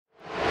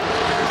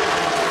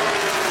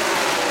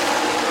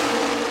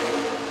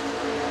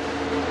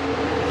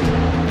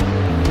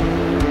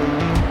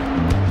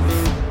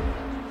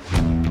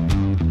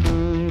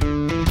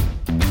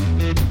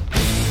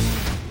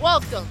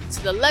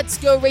Let's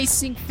Go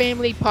Racing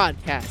Family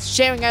Podcast,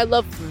 sharing our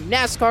love for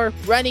NASCAR,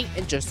 running,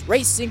 and just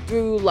racing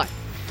through life.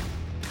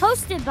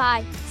 Hosted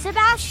by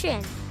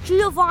Sebastian,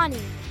 Giovanni,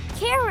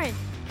 Karen,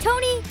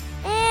 Tony,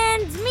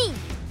 and me,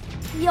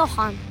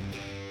 Johan.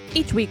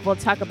 Each week we'll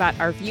talk about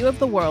our view of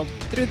the world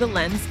through the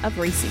lens of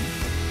racing.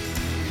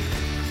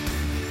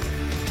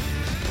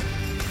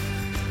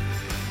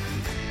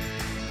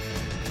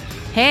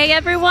 Hey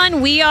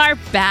everyone, we are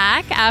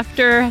back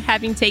after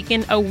having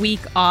taken a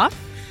week off.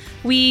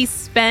 We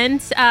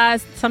spent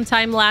some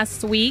time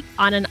last week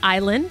on an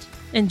island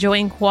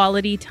enjoying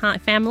quality time,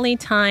 family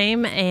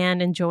time,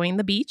 and enjoying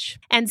the beach.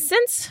 And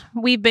since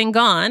we've been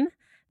gone,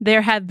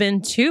 there have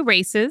been 2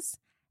 races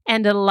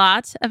and a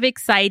lot of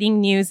exciting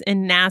news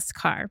in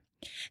NASCAR.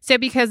 So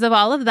because of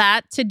all of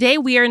that, today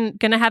we are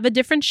going to have a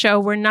different show.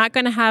 We're not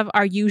going to have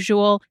our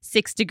usual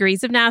 6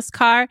 degrees of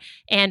NASCAR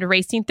and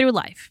racing through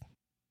life.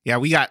 Yeah,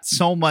 we got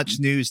so much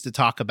news to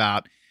talk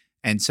about,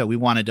 and so we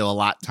wanted to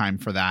allot time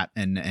for that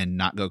and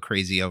not go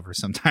crazy over.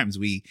 Sometimes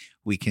we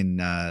can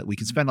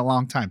spend a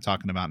long time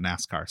talking about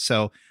NASCAR.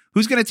 So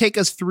who's going to take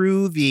us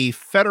through the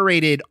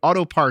Federated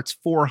Auto Parts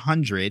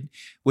 400,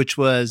 which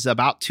was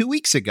about 2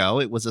 weeks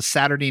ago? It was a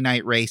Saturday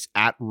night race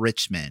at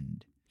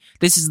Richmond.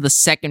 This is the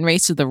second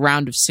race of the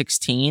round of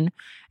 16,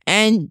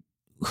 and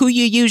who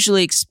you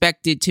usually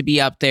expected to be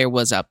up there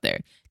was up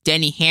there.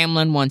 Denny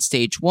Hamlin won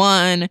stage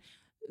 1.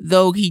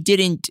 Though he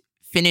didn't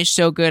finish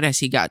so good as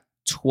he got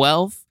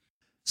 12.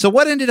 So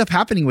what ended up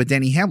happening with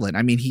Denny Hamlin?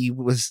 I mean, he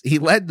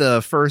led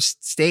the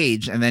first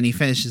stage and then he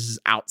finishes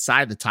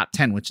outside the top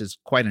 10, which is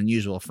quite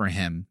unusual for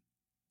him.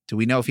 Do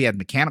we know if he had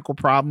mechanical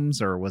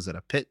problems or was it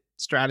a pit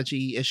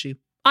strategy issue?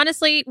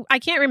 Honestly, I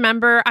can't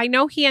remember. I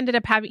know he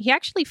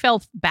actually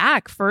fell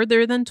back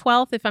further than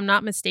 12th, if I'm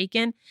not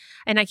mistaken.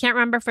 And I can't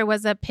remember if it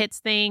was a pits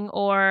thing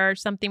or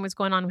something was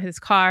going on with his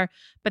car.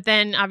 But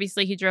then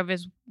obviously he drove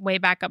his way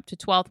back up to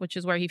 12th, which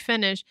is where he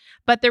finished.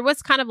 But there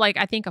was kind of like,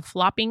 I think, a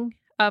flopping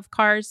of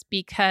cars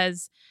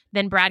because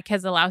then Brad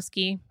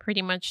Keselowski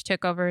pretty much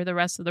took over the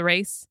rest of the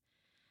race,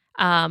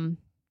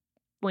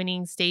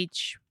 winning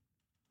stage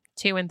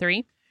 2 and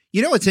 3.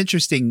 You know what's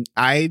interesting?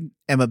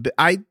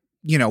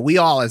 We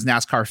all as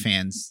NASCAR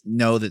fans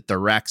know that the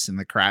wrecks and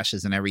the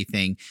crashes and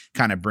everything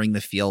kind of bring the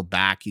field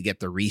back. You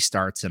get the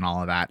restarts and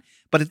all of that.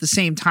 But at the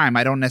same time,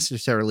 I don't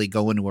necessarily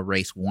go into a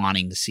race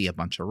wanting to see a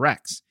bunch of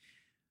wrecks.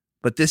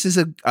 But this is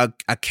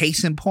a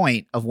case in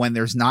point of when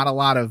there's not a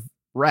lot of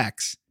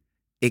wrecks,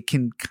 it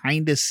can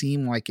kind of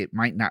seem like it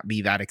might not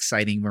be that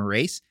exciting of a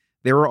race.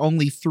 There were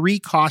only 3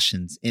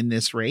 cautions in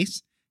this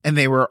race, and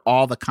they were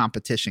all the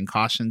competition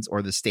cautions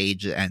or the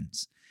stage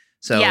ends.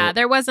 So yeah,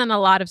 there wasn't a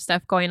lot of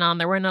stuff going on.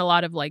 There weren't a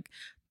lot of like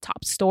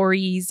top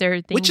stories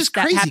or things which is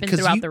that crazy happened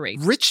throughout the race.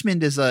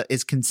 Richmond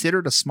is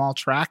considered a small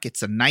track.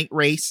 It's a night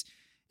race.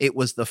 It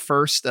was the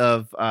first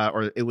of,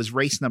 or it was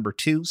race number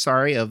 2,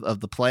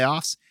 of the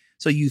playoffs.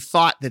 So you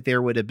thought that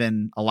there would have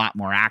been a lot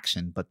more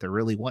action, but there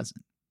really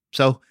wasn't.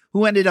 So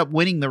who ended up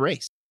winning the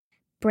race?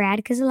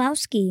 Brad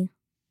Keselowski.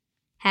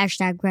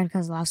 Hashtag Brad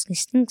Keselowski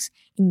stinks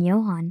and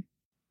Johan.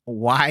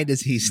 Why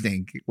does he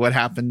stink? What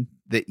happened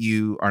that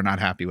you are not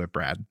happy with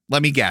Brad?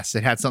 Let me guess.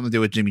 It had something to do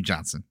with Jimmy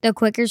Johnson. The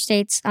Quicker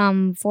States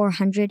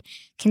 400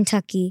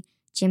 Kentucky.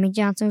 Jimmy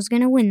Johnson was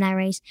going to win that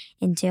race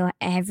until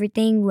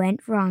everything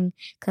went wrong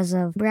because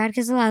of Brad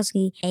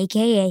Keselowski,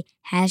 a.k.a.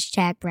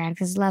 hashtag Brad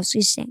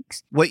Keselowski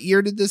stinks. What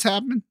year did this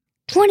happen?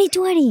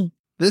 2020.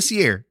 This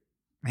year.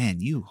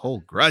 Man, you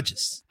hold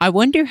grudges. I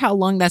wonder how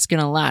long that's going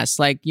to last.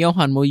 Like,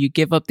 Johan, will you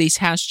give up these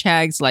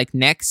hashtags like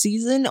next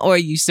season? Or are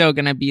you still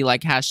going to be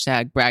like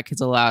hashtag Brad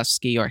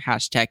Keselowski or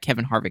hashtag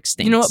Kevin Harvick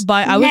stinks? You know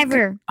what?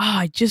 Never.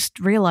 I just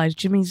realized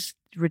Jimmy's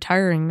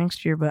retiring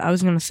next year, but I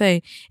was going to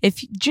say,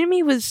 if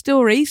Jimmy was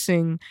still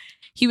racing,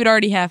 he would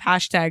already have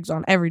hashtags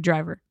on every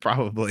driver.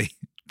 Probably.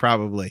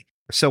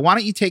 So why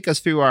don't you take us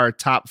through our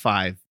top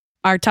 5?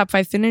 Our top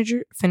 5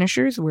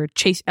 finishers were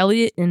Chase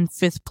Elliott in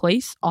 5th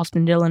place,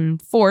 Austin Dillon in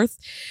 4th.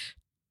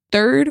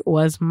 3rd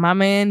was my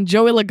man,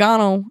 Joey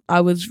Logano. I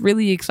was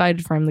really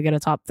excited for him to get a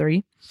top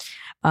 3.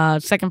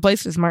 2nd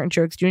place is Martin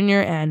Truex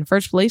Jr. And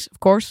 1st place, of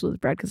course, was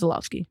Brad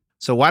Keselowski.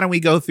 So why don't we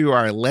go through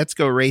our Let's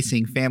Go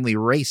Racing family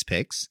race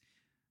picks?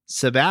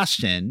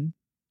 Sebastian,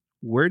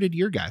 where did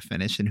your guy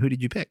finish and who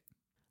did you pick?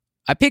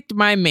 I picked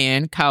my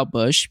man, Kyle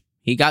Busch.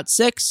 He got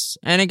 6,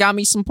 and it got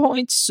me some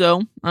points,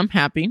 so I'm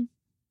happy.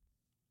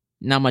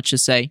 Not much to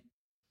say.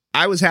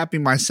 I was happy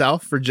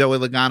myself for Joey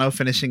Logano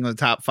finishing in the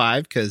top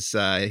 5 because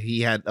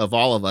he had, of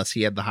all of us,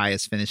 he had the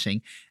highest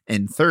finishing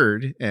in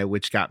 3rd,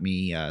 which got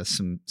me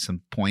some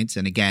points.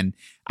 And again,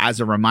 as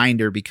a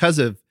reminder, because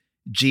of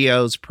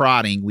Gio's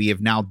prodding, we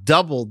have now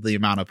doubled the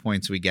amount of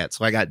points we get.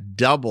 So I got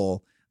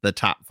double the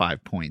top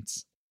 5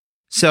 points.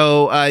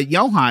 So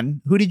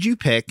Johan, who did you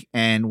pick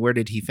and where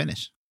did he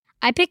finish?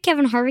 I picked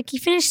Kevin Harvick. He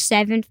finished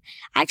 7th.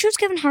 I chose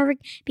Kevin Harvick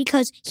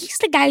because he's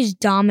the guy who's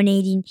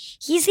dominating.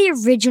 He's the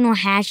original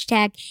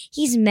hashtag.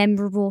 He's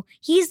memorable.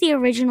 He's the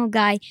original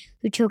guy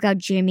who took out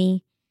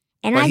Jimmy.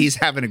 But he's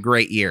having a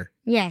great year.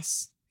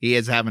 Yes. He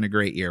is having a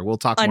great year. We'll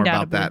talk more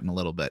about that in a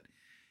little bit.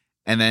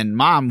 And then,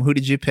 Mom, who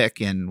did you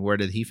pick and where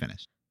did he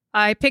finish?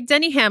 I picked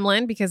Denny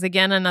Hamlin because,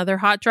 again, another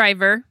hot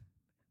driver.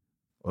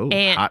 Oh,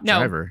 And hot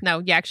driver. No,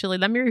 yeah, actually,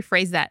 let me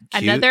rephrase that.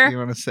 Cute, Another you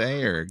want to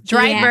say? Or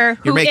driver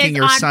You're who making is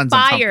your on sons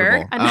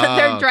fire. uncomfortable.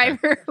 Another Oh, okay.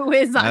 driver who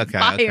is on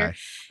fire. Okay.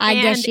 I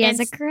guess And she has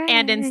in- a crush.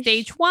 And in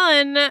stage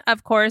 1,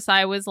 of course,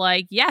 I was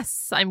like,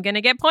 yes, I'm going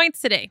to get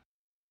points today.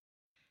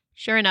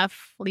 Sure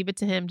enough, leave it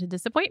to him to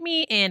disappoint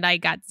me, and I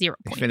got 0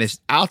 He points. finished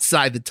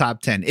outside the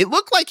top 10. It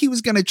looked like he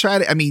was going to try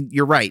to. I mean,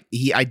 you're right.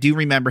 I do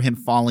remember him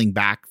falling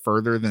back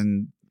further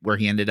than where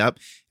he ended up,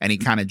 and he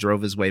kind of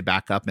drove his way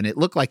back up, and it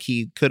looked like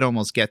he could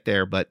almost get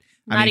there, but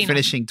Not enough.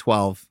 finishing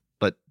 12,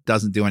 but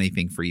doesn't do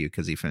anything for you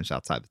because he finished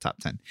outside the top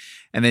 10.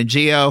 And then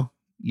Gio,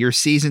 your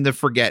season to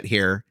forget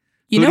here.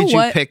 You Who know did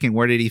what? you pick and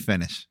where did he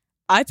finish?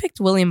 I picked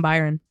William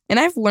Byron, and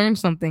I've learned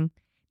something.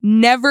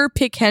 Never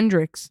pick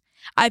Hendricks.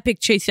 I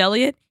picked Chase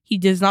Elliott. He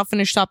does not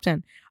finish top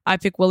 10. I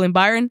picked William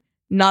Byron,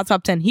 not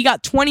top 10. He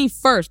got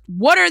 21st.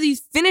 What are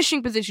these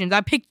finishing positions? I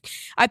picked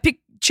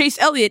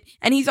Chase Elliott,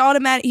 and he's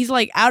automatic. He's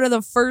like out of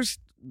the first,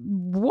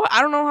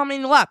 I don't know how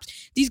many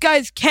laps. These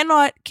guys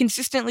cannot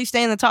consistently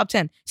stay in the top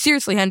 10.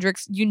 Seriously,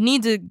 Hendricks, you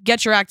need to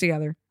get your act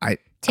together.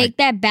 Take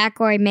that back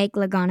or make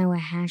Logano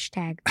a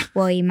hashtag.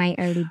 Well, he might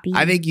already be.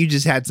 I think you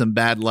just had some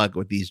bad luck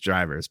with these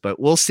drivers, but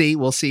we'll see.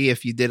 We'll see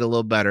if you did a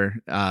little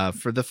better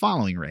for the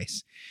following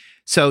race.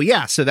 So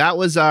that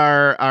was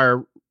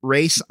our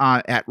race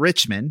at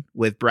Richmond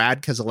with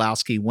Brad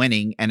Keselowski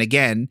winning. And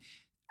again,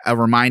 a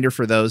reminder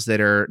for those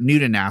that are new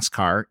to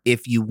NASCAR,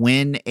 if you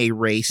win a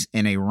race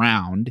in a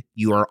round,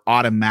 you are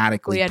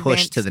automatically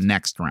pushed to the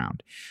next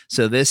round.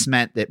 So this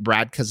meant that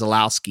Brad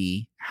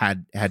Keselowski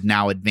had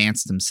now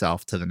advanced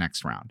himself to the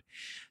next round.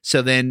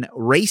 So then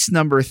race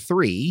number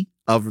 3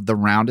 of the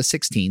round of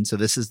 16. So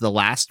this is the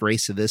last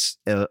race of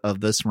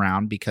this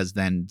round, because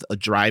then the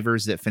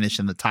drivers that finish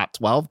in the top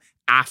 12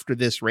 after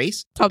this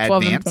race Top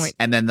 12 in advance, point.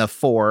 and then the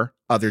 4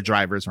 other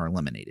drivers are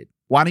eliminated.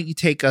 Why don't you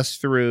take us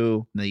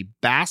through the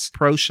Bass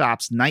Pro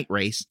Shops night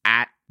race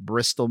at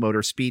Bristol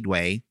Motor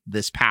Speedway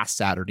this past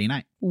Saturday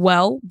night?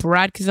 Well,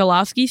 Brad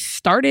Keselowski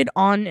started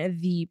on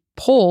the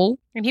pole.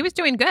 And he was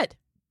doing good.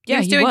 Yeah, he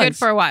was he doing good was.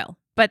 for a while.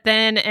 But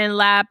then in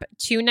lap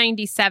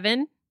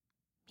 297,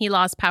 he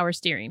lost power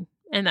steering.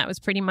 And that was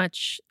pretty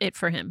much it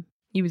for him.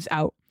 He was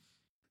out.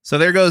 So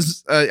there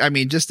goes,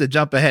 just to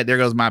jump ahead, there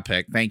goes my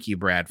pick. Thank you,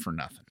 Brad, for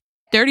nothing.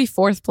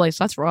 34th place.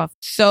 That's rough.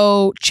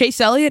 So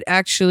Chase Elliott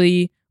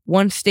actually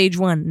won stage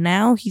 1.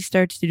 Now he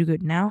starts to do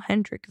good. Now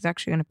Hendrick is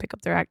actually going to pick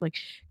up their act. Like,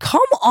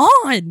 come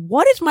on.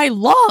 What is my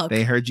luck?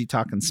 They heard you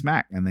talking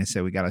smack, and they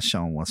said we got to show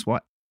them what's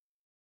what.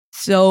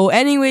 So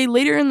anyway,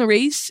 later in the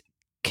race,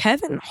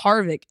 Kevin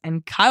Harvick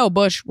and Kyle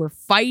Busch were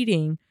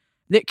fighting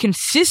that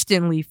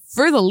consistently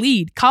for the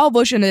lead. Kyle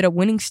Busch ended up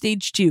winning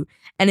stage 2.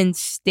 And in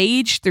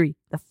stage 3,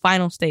 the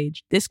final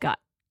stage, this got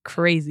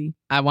crazy.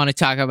 I want to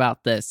talk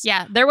about this.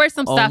 Yeah, there were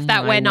some stuff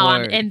that my went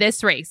on Lord. in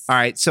this race. All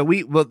right, so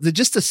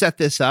just to set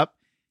this up,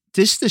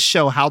 just to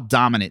show how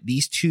dominant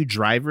these two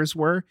drivers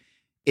were,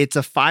 it's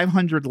a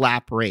 500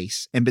 lap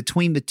race, and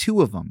between the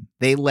two of them,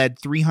 they led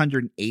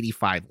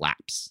 385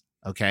 laps.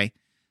 Okay,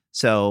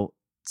 so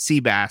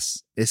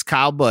Seabass is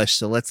Kyle Busch.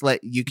 So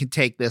you can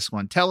take this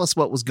one. Tell us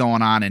what was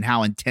going on and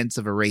how intense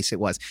of a race it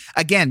was.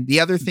 Again, the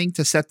other thing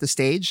to set the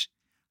stage,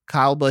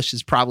 Kyle Busch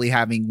is probably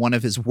having one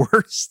of his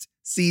worst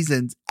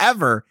seasons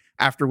ever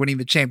after winning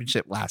the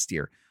championship last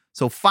year.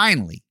 So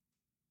finally,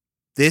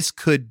 this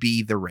could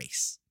be the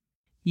race.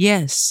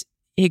 Yes,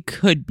 it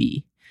could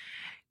be.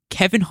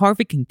 Kevin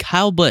Harvick and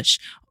Kyle Busch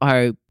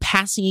are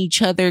passing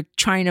each other,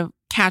 trying to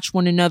catch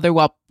one another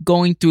while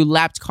going through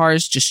lapped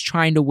cars, just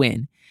trying to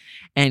win.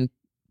 And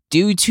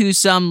due to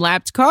some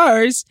lapped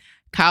cars,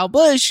 Kyle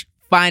Busch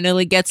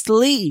finally gets the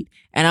lead.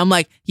 And I'm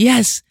like,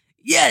 yes,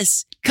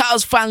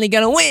 Kyle's finally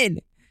going to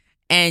win.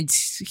 And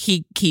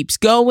he keeps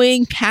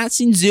going,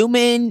 passing,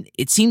 zooming.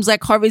 It seems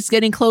like Harvick's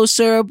getting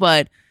closer,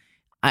 but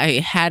I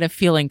had a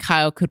feeling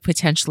Kyle could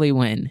potentially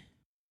win.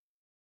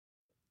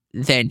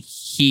 Then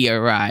he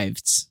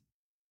arrived.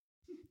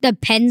 The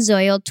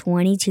Pennzoil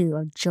 22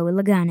 of Joey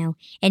Logano,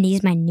 and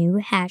he's my new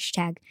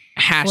hashtag.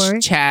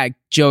 Hashtag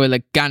Joey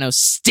Logano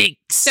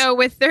stinks. So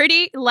with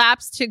 30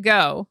 laps to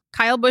go,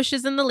 Kyle Busch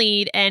is in the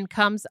lead and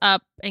comes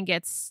up and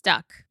gets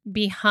stuck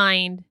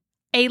behind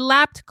a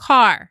lapped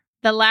car,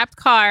 the lapped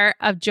car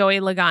of Joey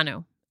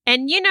Logano.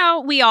 And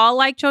we all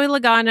like Joey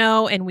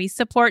Logano and we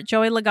support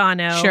Joey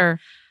Logano. Sure.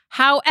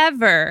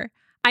 However,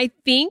 I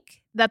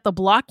think that the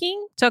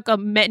blocking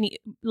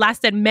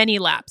lasted many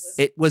laps.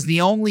 It was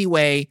the only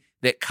way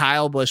that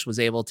Kyle Busch was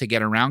able to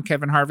get around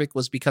Kevin Harvick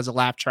was because of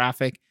lap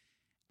traffic.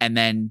 And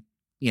then,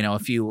 a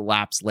few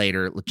laps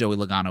later, Joey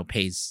Logano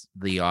pays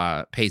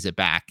it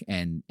back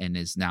and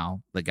is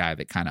now the guy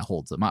that kind of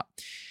holds him up.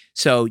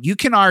 So you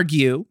can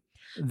argue.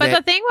 But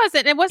the thing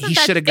wasn't, it wasn't he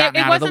that should have gotten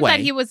out of the wasn't that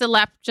way. he was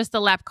just a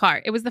lap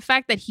car. It was the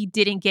fact that he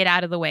didn't get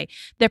out of the way.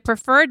 The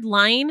preferred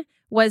line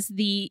was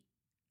the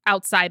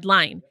outside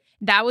line.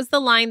 That was the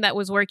line that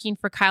was working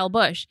for Kyle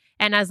Busch.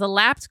 And as a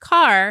lapped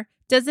car,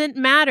 doesn't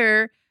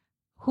matter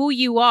who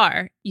you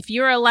are. If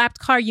you're a lapped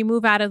car, you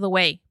move out of the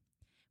way.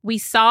 we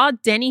saw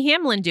Denny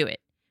Hamlin do it.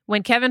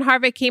 When Kevin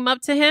Harvick came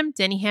up to him,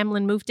 Denny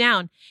Hamlin moved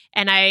down.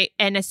 And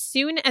as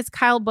soon as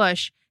Kyle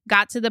Busch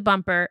got to the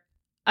bumper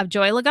of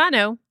Joey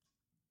Logano,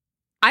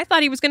 I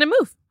thought he was going to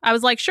move. I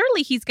was like,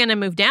 surely he's going to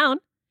move down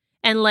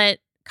and let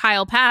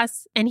Kyle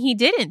pass. And he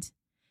didn't.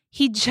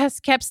 He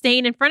just kept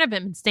staying in front of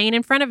him and staying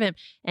in front of him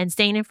and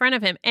staying in front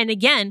of him. And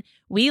again,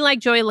 we like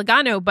Joey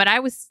Logano, but I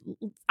was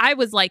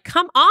like,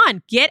 come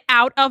on, get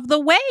out of the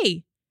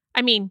way.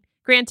 I mean,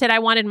 granted, I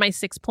wanted my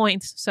 6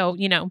 points. So,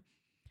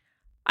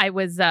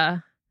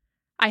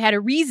 I had a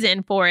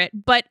reason for it.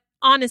 But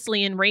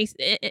honestly, in race,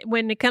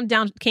 when it came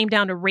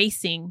down to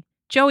racing,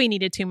 Joey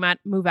needed to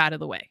move out of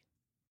the way.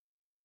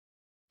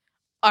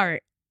 All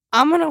right.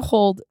 I'm going to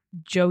hold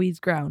Joey's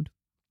ground.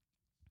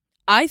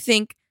 I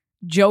think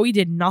Joey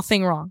did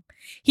nothing wrong.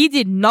 He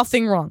did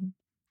nothing wrong.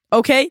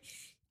 Okay?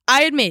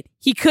 I admit,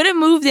 he couldn't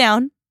move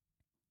down.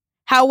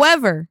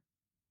 However,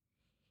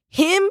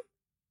 him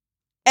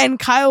and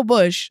Kyle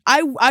Busch,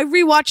 I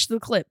rewatched the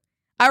clip.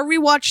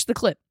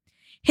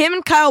 Him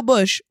and Kyle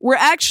Busch were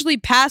actually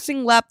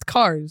passing lapped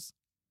cars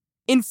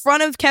in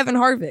front of Kevin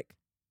Harvick.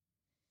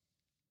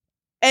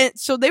 And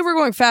so they were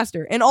going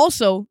faster. And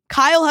also,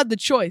 Kyle had the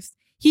choice.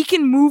 He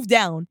can move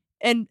down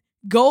and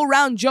go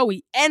around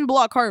Joey and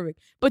block Harvick.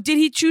 But did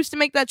he choose to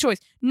make that choice?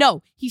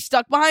 No, he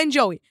stuck behind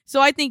Joey. So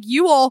I think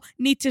you all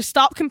need to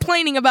stop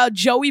complaining about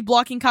Joey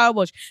blocking Kyle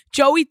Busch.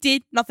 Joey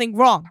did nothing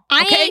wrong.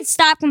 I okay? ain't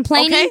stop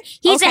complaining. Okay?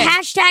 He's Okay. a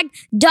hashtag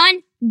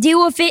done.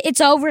 Deal with it.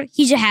 It's over.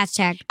 He's a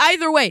hashtag.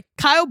 Either way,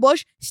 Kyle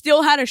Busch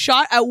still had a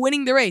shot at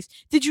winning the race.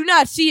 Did you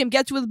not see him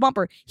get to his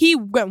bumper? He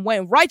went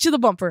right to the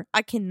bumper.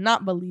 I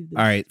cannot believe this.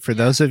 All right, for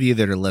those of you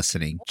that are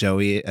listening,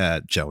 Joey,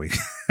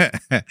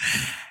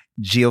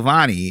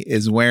 Giovanni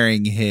is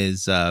wearing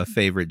his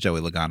favorite Joey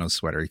Logano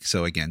sweater.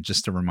 So again,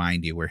 just to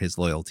remind you where his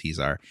loyalties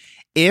are.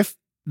 If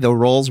the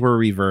roles were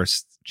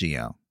reversed,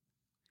 Gio,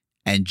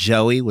 and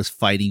Joey was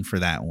fighting for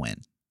that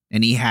win,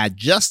 and he had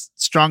just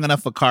strong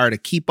enough a car to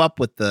keep up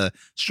with the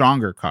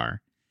stronger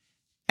car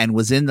and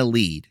was in the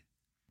lead,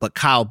 but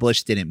Kyle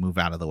Busch didn't move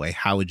out of the way,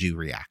 how would you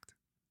react?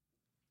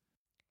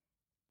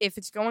 If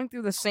it's going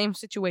through the same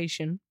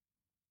situation,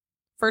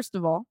 first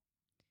of all,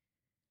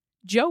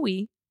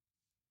 Joey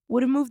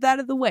would have moved out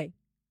of the way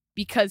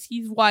because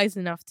he's wise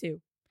enough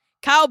to.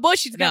 Kyle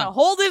Busch is going to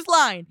hold his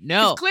line.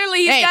 No. 'Cause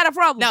clearly he's got a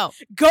problem. No.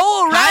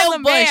 Go around Kyle the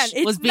man. Busch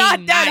It's was being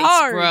not that nice,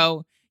 hard.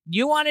 bro.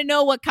 You want to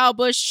know what Kyle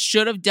Busch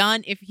should have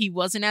done if he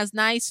wasn't as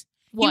nice?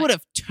 What? He would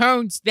have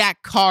turned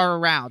that car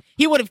around.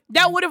 He would have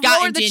That would have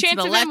gotten lowered the into chance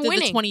the of left him of the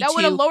winning. 22, That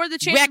would have lowered the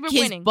chance wreck of him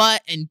his winning.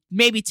 butt and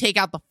maybe take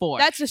out the 4.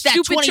 That's a That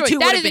stupid 22 choice.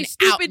 would That have is a been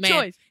stupid out, man.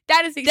 choice.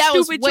 That is a That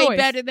was stupid way choice.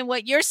 better than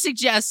what you're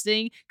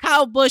suggesting.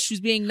 Kyle Busch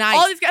was being nice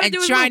All he's got to and do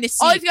is trying move. to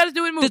see. All he's got to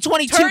do is move. The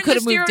 22 Turn could the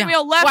have moved steering down.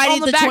 wheel left Why on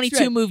did the back 22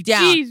 stretch. move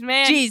down? Jeez,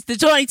 man. Jeez, the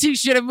 22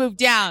 should have moved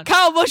down.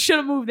 Kyle Busch should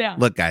have moved down.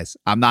 Look, guys,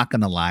 I'm not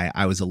going to lie.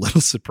 I was a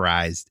little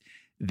surprised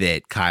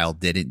that Kyle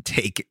didn't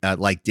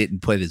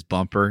didn't put his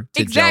bumper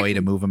to Exactly. Joey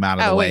to move him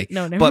out of the way. Wait,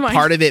 no, never But mind.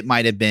 part of it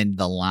might have been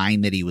the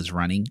line that he was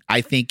running.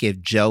 I think if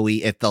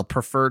the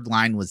preferred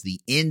line was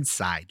the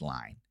inside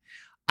line,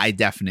 I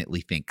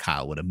definitely think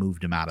Kyle would have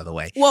moved him out of the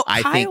way. Well,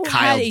 I think Kyle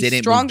Kyle had a didn't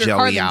move stronger car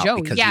Joey than out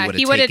Joey. because Yeah,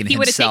 he would have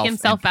taken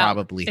himself out.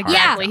 probably harmed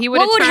Exactly. him. He would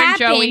What have would turned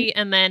happen- Joey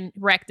and then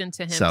wrecked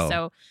into him.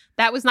 So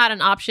that was not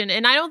an option.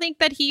 And I don't think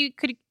that he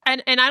could,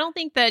 and I don't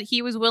think that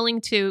he was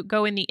willing to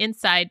go in the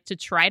inside to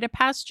try to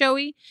pass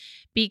Joey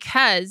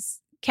because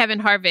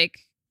Kevin Harvick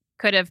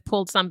could have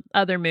pulled some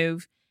other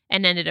move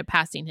and ended up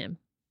passing him.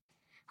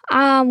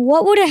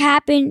 What would have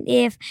happened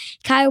if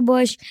Kyle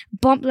Busch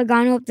bumped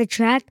Logano up the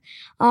track?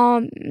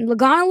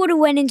 Logano would have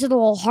went into the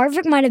wall.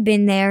 Harvick might have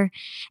been there.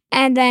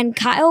 And then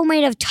Kyle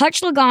might have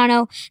touched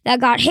Logano. That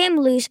got him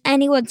loose.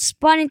 And he would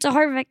spun into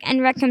Harvick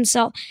and wreck him and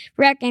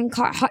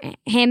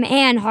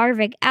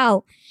Harvick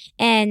out.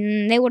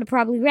 And they would have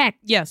probably wrecked.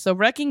 Yeah, so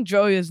wrecking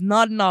Joey is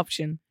not an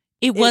option.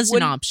 It was an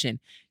wouldn't- option.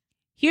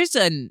 Here's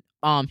an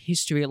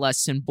history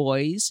lesson,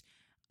 boys.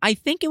 I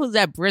think it was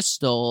at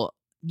Bristol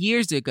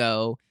years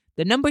ago.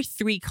 The number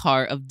 3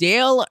 car of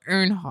Dale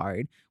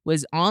Earnhardt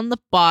was on the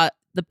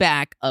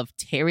back of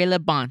Terry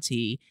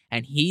Labonte,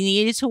 and he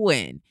needed to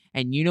win.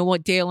 And you know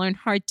what Dale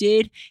Earnhardt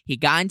did? He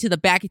got into the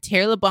back of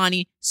Terry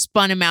Labonte,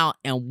 spun him out,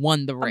 and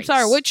won the race.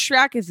 I'm sorry, which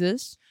track is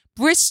this?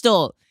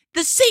 Bristol,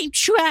 the same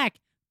track.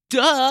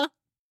 Duh.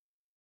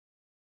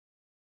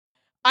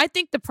 I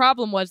think the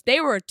problem was they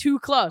were too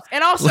close.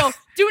 And also,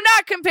 do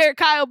not compare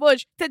Kyle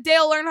Busch to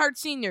Dale Earnhardt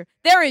Sr.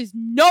 There is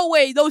no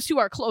way those two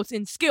are close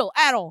in skill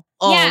at all.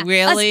 Oh, yeah,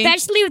 really?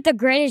 Especially with the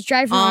greatest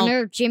driver on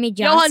earth, Jimmy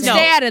Johan, Johnson.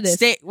 stay out of this.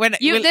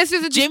 This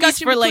is a Jimmy's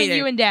discussion for between later.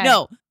 you and Dad.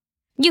 No,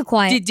 You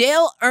quiet. did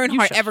Dale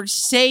Earnhardt shut ever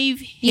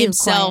save You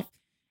himself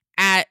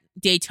at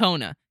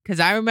Daytona? Because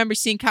I remember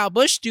seeing Kyle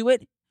Busch do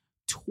it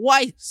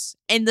twice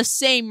in the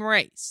same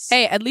race.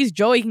 Hey, at least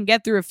Joey can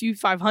get through a few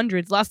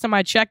 500s. Last time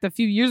I checked a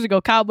few years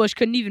ago, Kyle Busch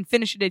couldn't even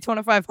finish a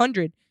Daytona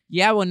 500.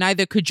 Yeah, well,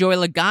 neither could Joey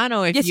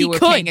Logano if Yes, you he were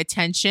could. paying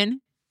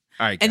attention.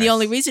 All right, And the guys.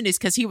 only reason is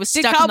because he was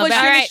Did stuck Kyle in the Busch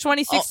back. All finish right.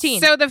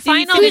 2016? So the Did he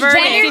final finish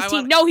verdict.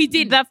 2015? No, he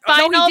didn't. The No,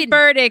 he final didn't.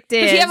 verdict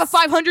is Does he have a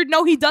 500?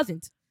 No, he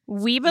doesn't.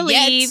 we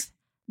believe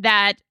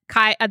that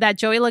that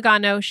Joey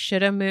Logano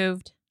should have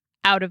moved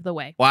out of the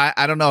way. Well,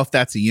 I don't know if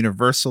that's a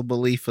universal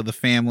belief of the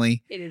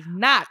family. It is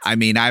not. I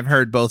mean, I've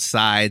heard both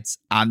sides.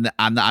 I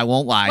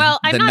won't lie. Well,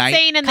 I'm The not night-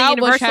 saying in the Kyle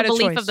Busch universal had a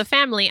belief choice. of the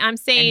family. I'm And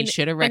saying he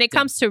should have when wrecked it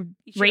comes to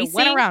He should have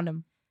went racing, around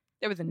him.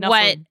 There was enough.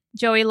 what room.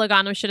 Joey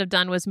Logano should have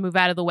done was move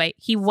out of the way.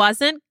 He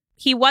wasn't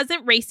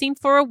racing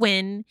for a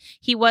win.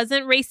 He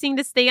wasn't racing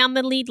to stay on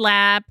the lead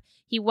lap.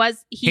 He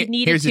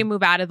needed here's to a-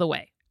 move out of the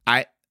way.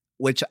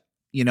 which,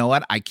 you know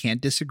what? I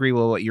can't disagree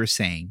with what you're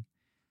saying.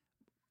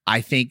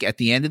 I think at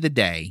the end of the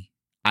day,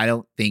 I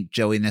don't think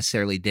Joey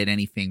necessarily did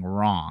anything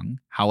wrong.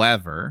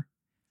 However,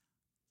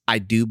 I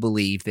do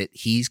believe that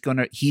he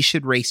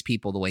should race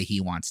people the way he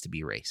wants to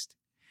be raced.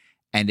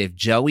 And if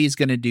Joey is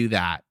going to do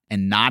that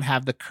and not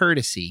have the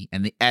courtesy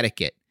and the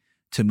etiquette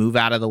to move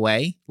out of the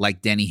way,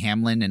 like Denny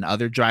Hamlin and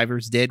other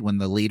drivers did when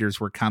the leaders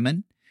were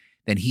coming,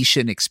 then he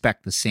shouldn't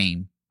expect the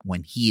same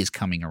when he is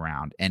coming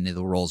around and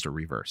the roles are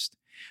reversed.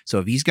 So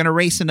if he's going to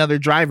race another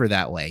driver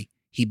that way,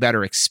 he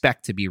better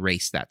expect to be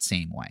raced that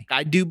same way.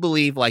 I do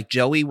believe like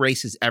Joey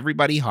races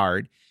everybody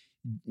hard.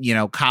 You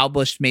know, Kyle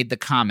Busch made the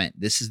comment,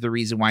 this is the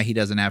reason why he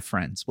doesn't have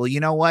friends. Well, you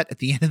know what? At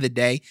the end of the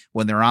day,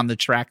 when they're on the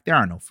track, there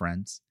are no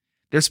friends.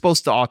 They're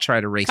supposed to all try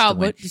to race Kyle to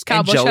win. Busch, does Kyle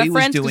And Busch Joey have was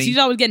friends? Because doing- he's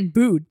always getting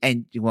booed.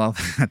 And well,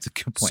 that's a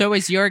good point. So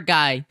is your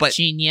guy, But-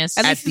 genius.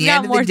 At At least the he's got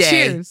end of the more day,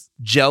 cheers.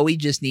 Joey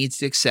just needs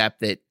to accept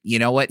that, you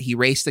know what? He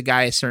raced the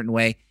guy a certain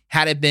way.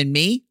 Had it been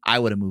me, I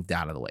would have moved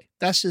out of the way.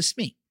 That's just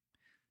me.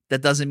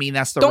 That doesn't mean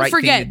that's the Don't right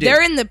thing to forget, do.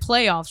 they're in the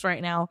playoffs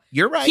right now.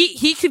 You're right.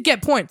 He could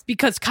get points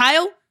because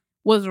Kyle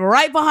was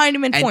right behind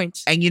him in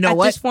points. And you know at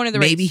what? this point of the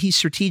Maybe race. he's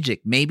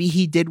strategic. Maybe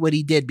he did what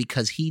he did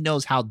because he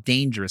knows how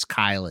dangerous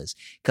Kyle is.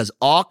 Because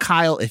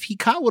Kyle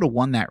would have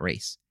won that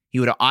race, he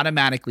would have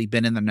automatically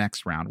been in the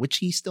next round, which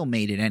he still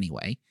made it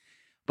anyway.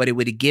 But it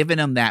would have given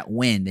him that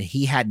win that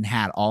he hadn't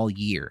had all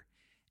year.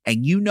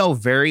 And you know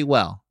very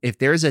well, if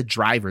there's a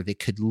driver that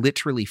could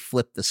literally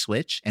flip the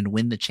switch and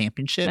win the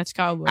championship That's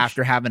Kyle Busch.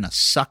 after having a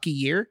sucky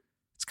year,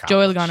 it's Kyle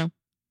Joey Busch. Logano.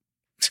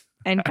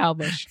 And Kyle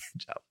Busch.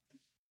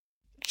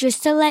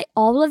 Just to let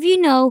all of you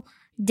know,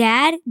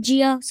 Dad,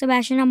 Gio,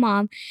 Sebastian, and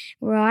Mom,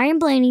 Ryan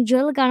Blaney,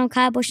 Joey Logano,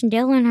 Kyle Busch, and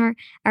Dale Earnhardt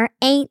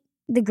ain't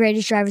the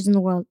greatest drivers in the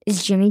world.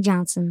 It's Jimmy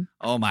Johnson.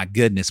 Oh my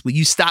goodness. Will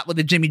you stop with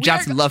the Jimmy We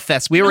Johnson are- Love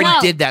Fest? We already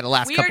No. did that the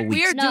last We couple are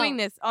weeks. No. doing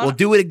this. We'll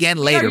do it again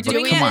we later, are but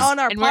doing come it on.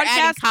 our and we're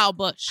adding podcast. Kyle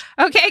Busch.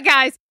 Okay,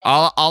 guys.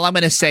 All I'm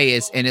going to say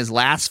is in his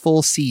last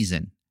full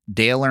season,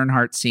 Dale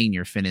Earnhardt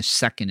Sr. finished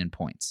second in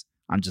points.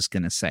 I'm just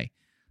going to say.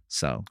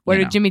 So, Where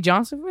you did know. Jimmy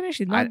Johnson finish?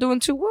 He's not I- doing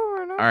too well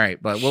right now. All right,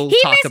 but we'll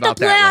He talk missed the about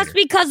that playoffs later.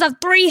 because of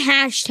 3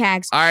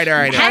 hashtags. All right.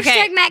 Hashtag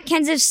Okay. Matt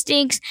Kenseth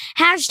stinks.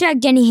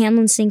 Hashtag Denny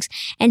Hamlin stinks.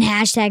 And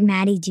hashtag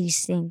Matty D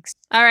stinks.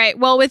 All right.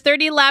 Well, with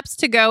 30 laps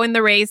to go in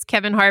the race,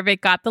 Kevin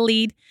Harvick got the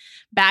lead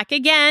back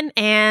again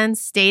and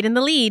stayed in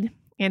the lead.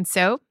 And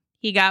so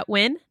he got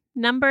win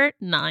number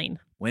 9.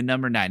 Win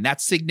number 9.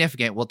 That's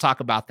significant. We'll talk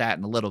about that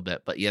in a little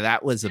bit. But yeah,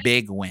 that was a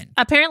big win.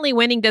 Apparently,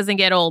 winning doesn't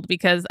get old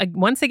because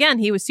once again,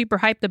 he was super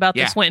hyped about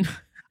this win.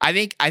 I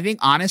think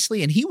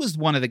honestly, and he was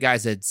one of the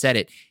guys that said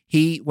it.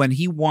 When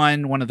he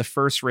won one of the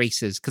first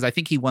races, because I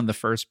think he won the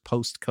first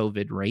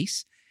post-COVID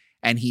race,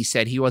 and he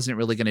said he wasn't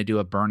really going to do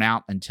a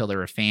burnout until there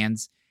were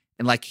fans.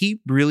 And like he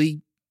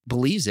really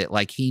believes it.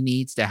 Like he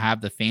needs to have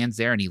the fans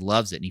there, and he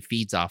loves it, and he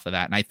feeds off of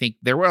that. And I think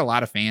there were a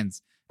lot of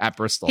fans at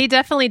Bristol. He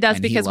definitely does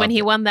And he because when loved he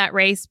it. won that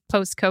race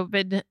post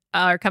COVID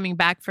or coming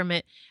back from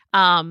it,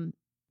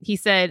 he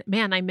said,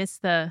 "Man, I miss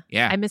the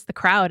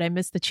crowd. I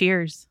miss the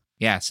cheers."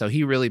 Yeah, so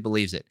he really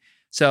believes it.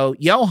 So,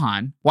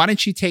 Johan, why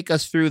don't you take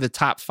us through the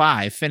top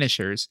 5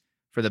 finishers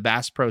for the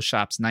Bass Pro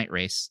Shops night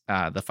race,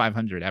 the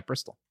 500 at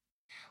Bristol?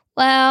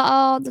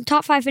 Well, the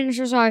top 5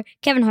 finishers are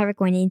Kevin Harvick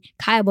winning,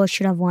 Kyle Busch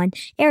should have won,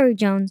 Eric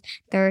Jones,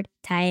 3rd,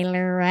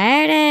 Tyler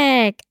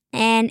Reddick,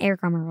 and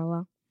Eric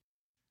Almirola.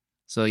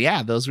 So,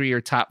 yeah, those were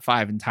your top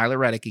 5. And Tyler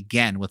Reddick,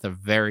 again, with a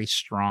very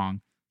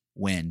strong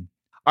win.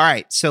 All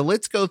right, so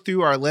let's go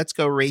through our Let's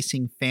Go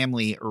Racing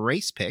family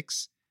race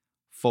picks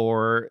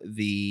for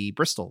the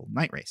Bristol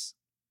night race.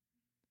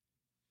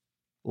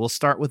 We'll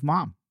start with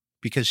Mom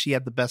because she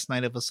had the best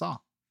night of us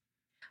all.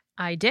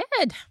 I did.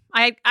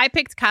 I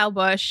picked Kyle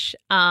Busch,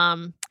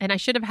 and I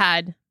should have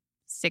had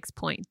 6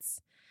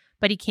 points,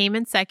 but he came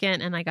in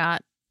second, and I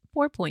got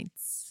 4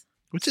 points.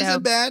 Which So,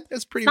 isn't bad.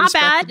 That's pretty It's not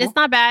bad. respectable. It's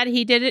not bad.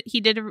 He did it.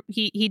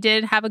 He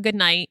did have a good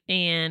night,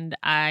 and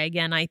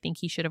I think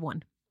he should have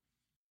won.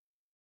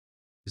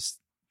 Just,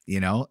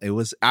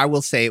 I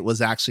will say it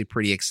was actually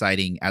pretty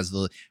exciting as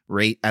the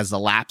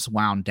laps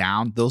wound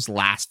down. Those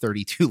last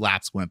 32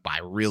 laps went by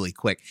really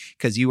quick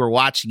because you were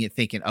watching it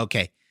thinking,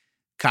 okay,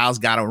 Kyle's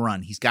got to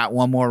run. He's got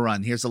one more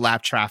run. Here's the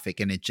lap traffic.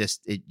 And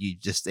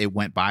it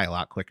went by a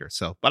lot quicker.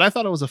 So, but I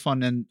thought it was a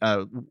fun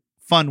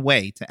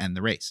way to end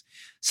the race.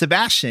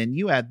 Sebastian,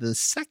 you had the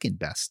second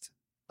best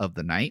of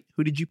the night.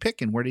 Who did you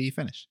pick and where did you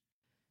finish?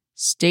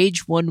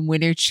 Stage 1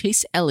 winner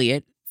Chase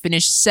Elliott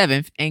finished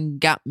 7th and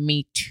got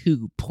me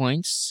 2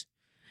 points.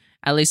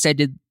 At least I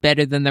did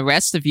better than the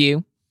rest of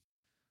you.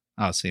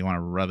 Oh, so you want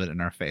to rub it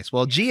in our face.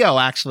 Well,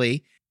 Gio,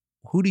 actually,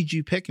 who did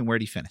you pick and where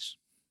did he finish?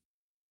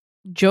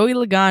 Joey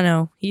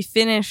Logano. He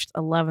finished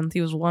 11th.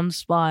 He was one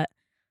spot.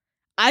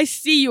 I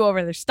see you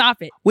over there.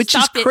 Stop it. Which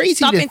Stop is it. crazy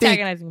Stop to think,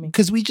 antagonizing me.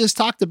 because we just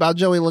talked about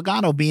Joey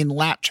Logano being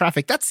lap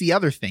traffic. That's the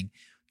other thing.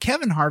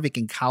 Kevin Harvick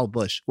and Kyle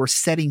Busch were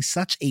setting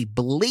such a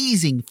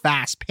blazing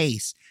fast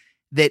pace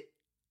that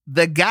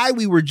the guy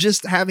we were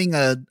just having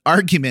an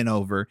argument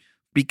over,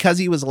 because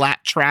he was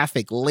lap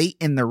traffic late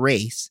in the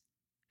race,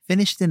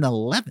 finished in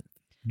 11th.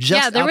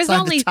 Just there was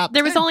outside only the top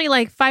 10.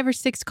 like 5 or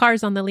 6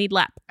 cars on the lead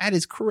lap. That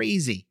is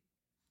crazy.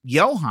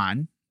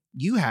 Johan,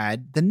 you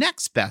had the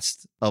next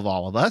best of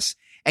all of us,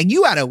 and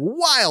you had a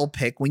wild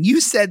pick. When you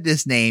said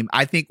this name,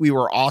 I think we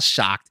were all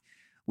shocked.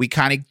 We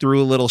kind of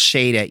threw a little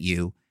shade at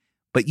you,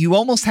 but you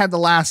almost had the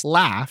last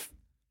laugh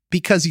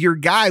because your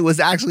guy was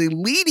actually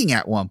leading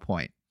at one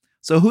point.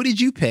 So who did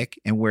you pick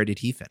and where did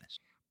he finish?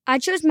 I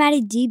chose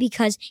Matty D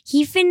because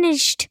he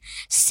finished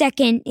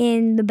second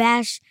in the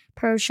Bash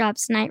Pro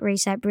Shops night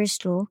race at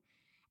Bristol,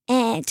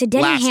 and to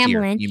Denny Last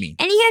year, Hamlin. you mean?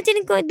 And he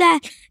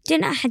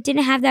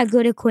didn't have that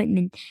good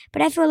equipment.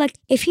 But I feel like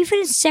if he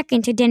finished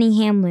second to Denny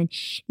Hamlin,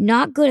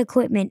 not good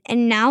equipment,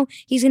 and now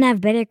he's gonna have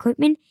better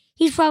equipment,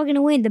 he's probably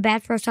gonna win the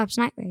Bash Pro Shops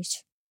night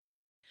race.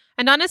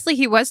 And honestly,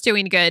 he was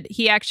doing good.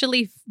 He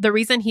actually, the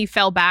reason he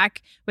fell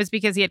back was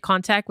because he had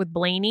contact with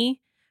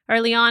Blaney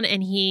early on,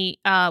 and he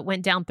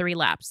went down 3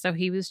 laps. So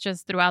he was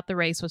just throughout the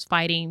race was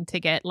fighting to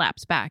get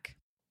laps back.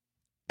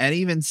 And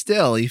even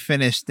still, he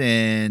finished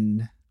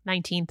in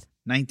 19th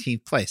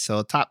place. So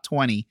a top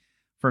 20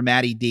 for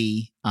Matty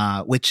D,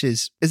 which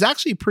is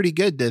actually pretty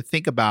good to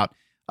think about.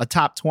 A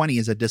top 20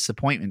 is a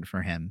disappointment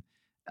for him.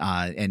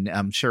 And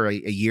I'm sure a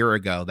year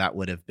ago that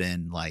would have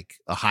been like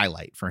a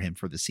highlight for him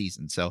for the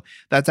season. So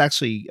that's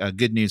actually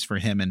good news for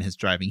him and his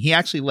driving. He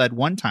actually led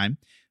one time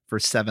for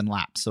 7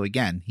 laps. So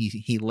again,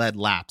 he led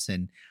laps,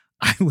 and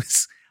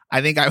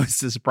I think I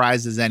was as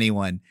surprised as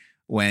anyone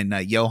when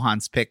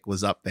Johan's pick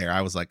was up there.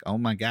 I was like, oh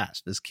my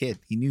gosh, this kid,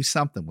 he knew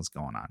something was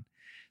going on.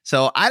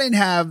 So I didn't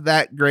have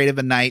that great of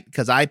a night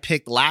because I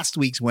picked last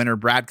week's winner,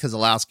 Brad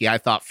Keselowski. I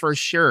thought for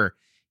sure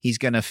he's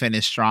going to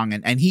finish strong,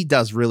 and he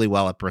does really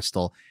well at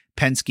Bristol.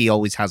 Penske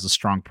always has a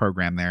strong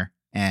program there.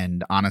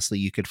 And honestly,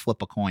 you could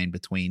flip a coin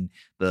between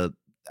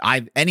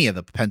any of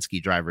the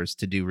Penske drivers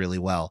to do really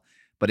well,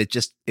 but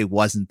it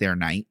wasn't their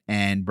night.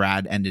 And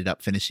Brad ended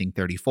up finishing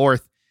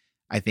 34th,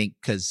 I think,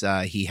 because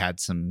he had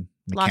some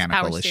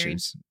mechanical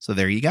issues. So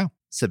there you go.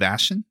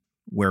 Sebastian,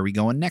 where are we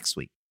going next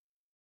week?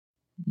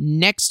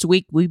 Next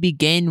week, we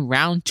begin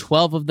round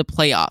 12 of the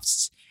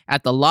playoffs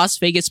at the Las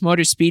Vegas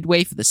Motor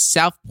Speedway for the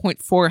South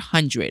Point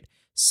 400,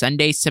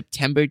 Sunday,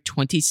 September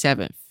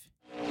 27th.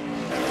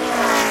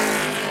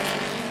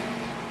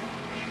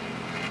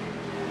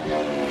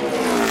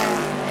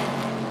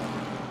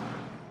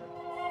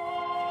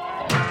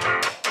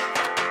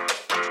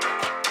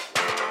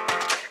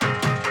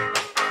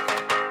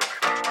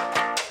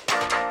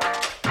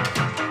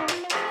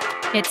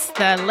 It's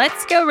the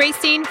Let's Go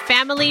Racing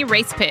Family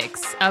Race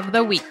Picks of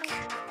the week.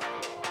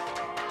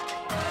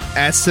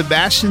 As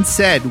Sebastian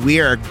said, we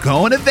are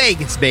going to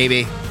Vegas,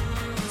 baby.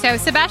 So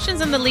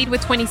Sebastian's in the lead with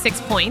 26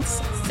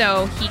 points,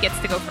 so he gets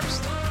to go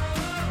first.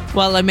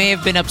 While I may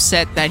have been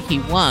upset that he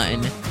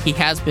won, he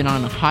has been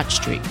on a hot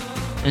streak.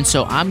 And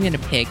so I'm going to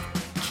pick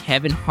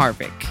Kevin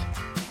Harvick.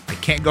 I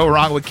can't go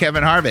wrong with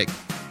Kevin Harvick.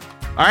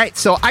 All right,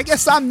 so I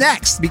guess I'm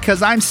next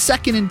because I'm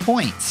second in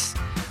points.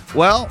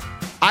 Well,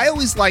 I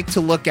always like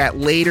to look at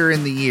later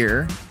in the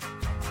year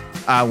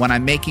when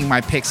I'm making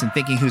my picks and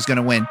thinking who's going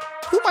to win,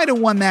 who might have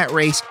won that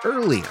race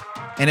earlier.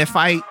 And if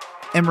I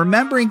am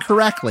remembering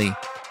correctly,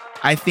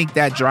 I think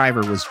that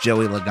driver was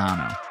Joey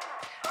Logano.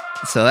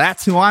 So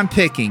that's who I'm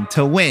picking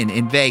to win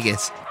in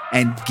Vegas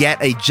and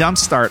get a jump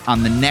start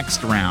on the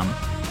next round.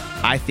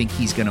 I think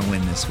he's going to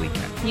win this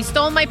weekend. You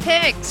stole my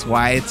picks. That's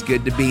why it's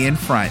good to be in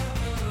front.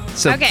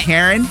 So Okay,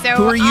 Karen, so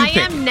who are you I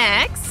picking? am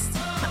next.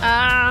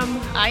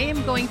 I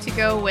am going to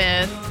go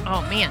with,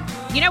 oh man,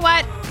 you know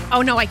what?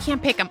 Oh no, I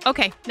can't pick him.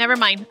 Okay, never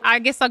mind. I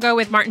guess I'll go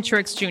with Martin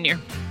Truex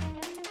Jr.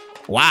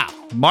 Wow,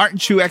 Martin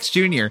Truex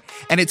Jr.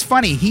 And it's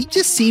funny, he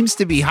just seems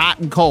to be hot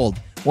and cold.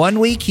 One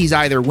week he's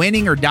either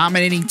winning or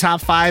dominating top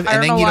 5,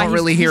 and then you don't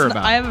really hear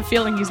about I it. have a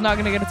feeling he's not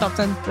going to get a top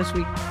 10 this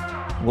week.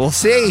 We'll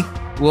see.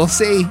 We'll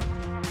see.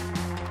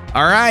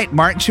 All right,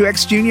 Martin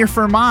Truex Jr.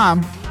 for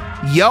mom.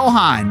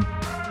 Johan,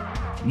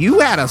 you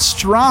had a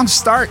strong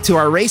start to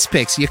our race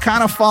picks. You're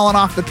kind of falling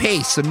off the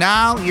pace, so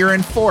now you're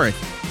in 4th.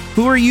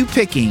 Who are you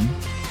picking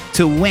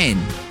to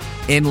win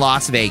in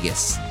Las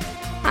Vegas?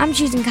 I'm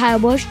choosing Kyle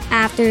Busch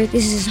after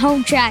this is his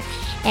home track,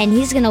 and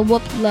he's going to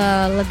whoop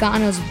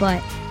Logano's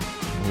butt.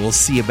 We'll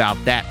see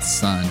about that,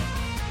 son.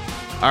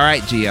 All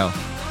right, Gio,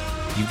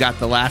 you got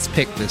the last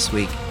pick this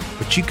week,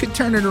 but you could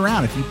turn it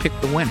around if you pick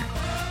the winner.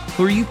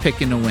 Who are you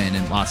picking to win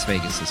in Las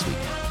Vegas this week?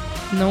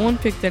 No one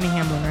picked Denny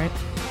Hamlin,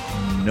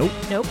 right? Nope.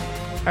 Nope.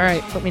 All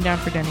right, put me down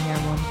for Denny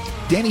Hamlin.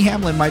 Danny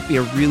Hamlin might be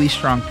a really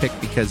strong pick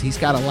because he's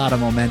got a lot of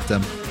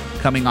momentum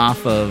coming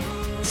off of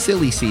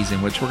silly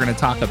season, which we're going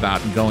to talk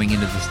about and going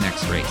into this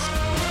next race.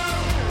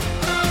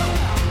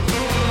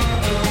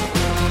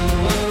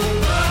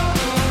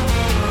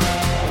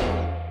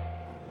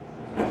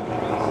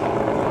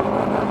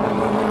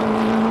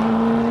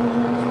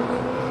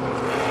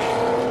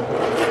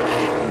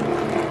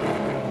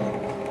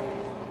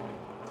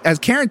 As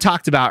Karen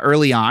talked about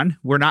early on,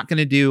 we're not going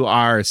to do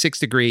our 6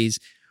 degrees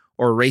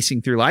or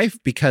racing through life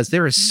because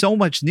there is so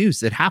much news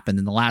that happened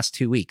in the last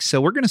 2 weeks.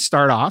 So we're going to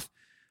start off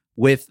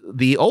with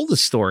the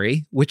oldest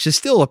story, which is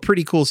still a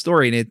pretty cool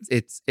story. And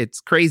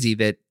it's crazy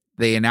that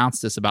they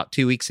announced this about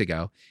 2 weeks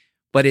ago,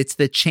 but it's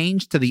the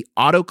change to the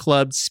Auto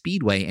Club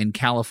Speedway in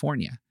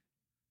California.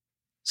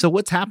 So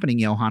what's happening,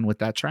 Johan, with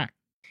that track?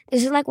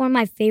 This is like one of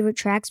my favorite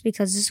tracks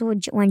because this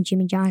is when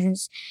Jimmy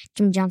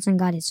Johnson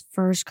got his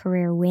first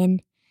career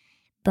win.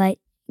 But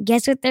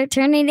guess what they're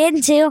turning it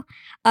into?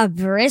 A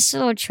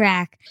Bristol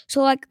track.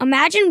 So like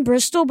imagine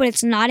Bristol, but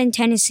it's not in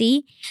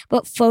Tennessee,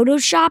 but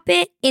Photoshop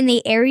it in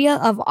the area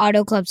of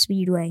Auto Club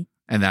Speedway.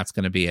 And that's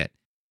going to be it.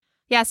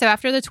 Yeah, so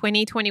after the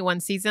 2021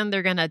 season,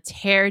 they're going to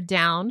tear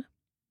down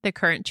the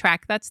current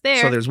track that's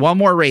there. So there's one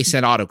more race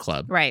at Auto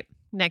Club. Right,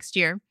 next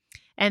year.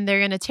 And they're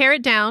going to tear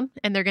it down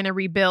and they're going to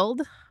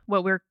rebuild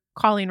what we're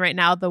calling right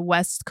now the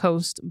West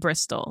Coast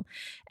Bristol.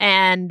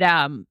 And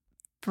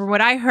from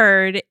what I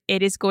heard,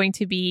 it is going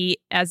to be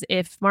as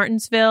if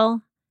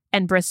Martinsville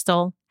and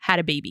Bristol had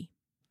a baby.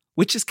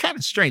 Which is kind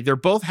of strange. They're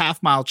both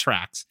half-mile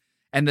tracks.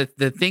 And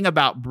the thing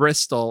about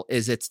Bristol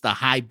is it's the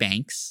high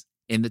banks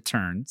in the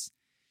turns.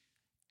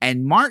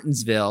 And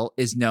Martinsville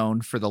is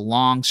known for the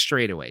long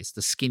straightaways,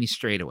 the skinny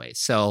straightaways.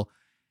 So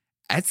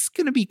that's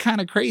going to be kind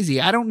of crazy.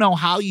 I don't know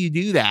how you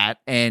do that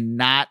and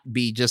not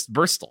be just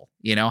Bristol.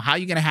 You know, how are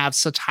you going to have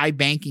such high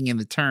banking in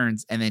the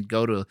turns and then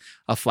go to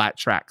a flat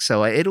track?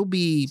 So it'll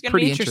be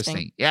pretty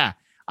interesting. Yeah.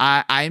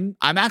 I'm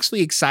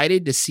actually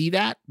excited to see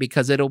that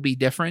because it'll be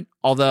different.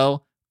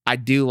 Although I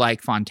do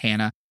like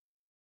Fontana.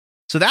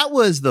 So that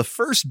was the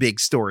first big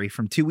story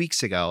from 2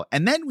 weeks ago.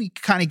 And then we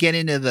kind of get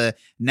into the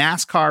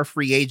NASCAR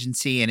free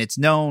agency, and it's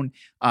known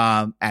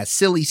as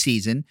silly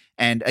season.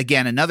 And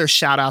again, another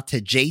shout out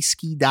to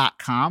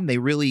jski.com. They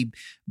really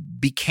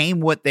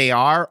became what they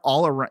are,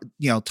 all around,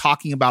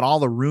 talking about all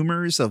the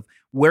rumors of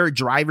where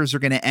drivers are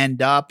going to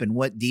end up and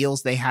what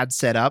deals they had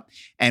set up.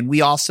 And we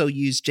also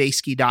use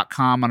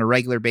jski.com on a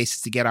regular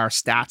basis to get our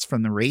stats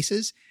from the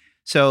races.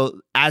 So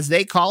as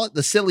they call it,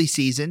 the silly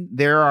season,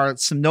 there are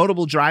some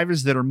notable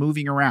drivers that are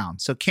moving around.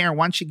 So Karen,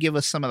 why don't you give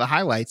us some of the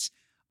highlights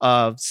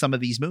of some of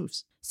these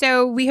moves?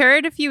 So we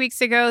heard a few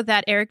weeks ago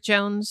that Eric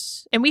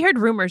Jones, and we heard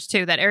rumors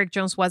too, that Eric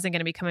Jones wasn't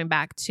going to be coming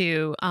back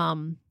to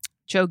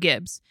Joe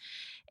Gibbs.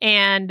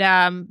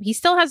 And he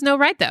still has no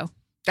ride though.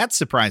 That's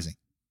surprising.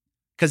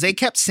 Because they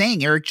kept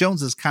saying Eric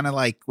Jones is kind of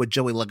like what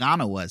Joey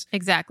Logano was.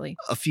 Exactly.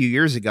 A few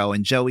years ago.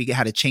 And Joey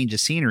had a change of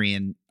scenery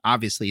and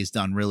obviously has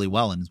done really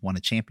well and has won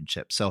a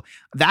championship. So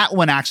that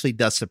one actually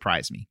does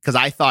surprise me because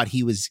I thought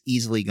he was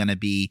easily going to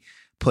be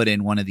put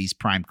in one of these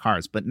prime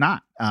cars, but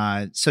not.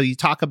 So you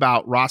talk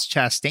about Ross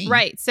Chastain.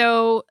 Right.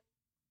 So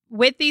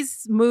with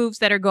these moves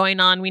that are going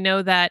on, we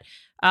know that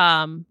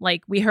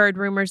like we heard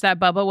rumors that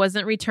Bubba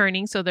wasn't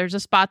returning. So there's a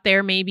spot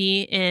there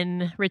maybe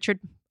in Richard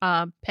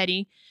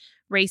Petty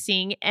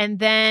Racing. And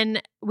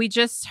then we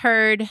just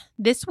heard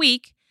this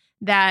week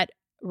that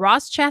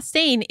Ross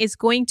Chastain is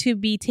going to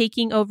be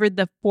taking over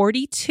the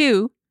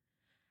 42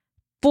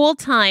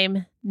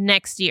 full-time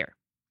next year.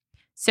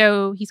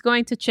 So he's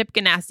going to Chip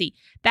Ganassi.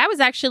 That was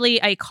actually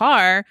a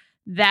car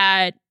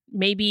that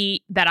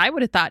I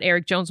would have thought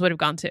Eric Jones would have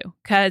gone to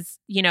because,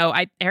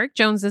 Eric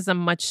Jones is a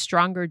much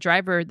stronger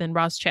driver than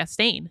Ross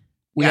Chastain.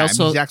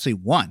 He's actually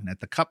won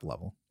at the Cup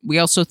level. We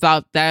also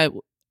thought that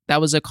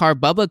was a car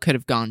Bubba could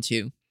have gone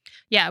to.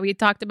 Yeah, we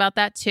talked about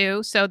that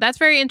too. So that's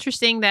very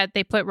interesting that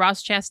they put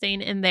Ross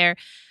Chastain in there.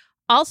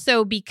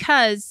 Also,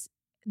 because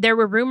there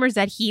were rumors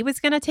that he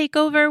was going to take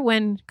over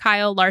when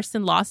Kyle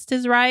Larson lost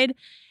his ride.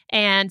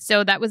 And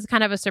so that was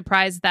kind of a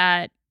surprise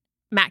that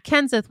Matt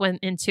Kenseth went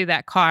into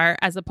that car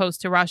as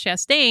opposed to Ross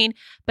Chastain,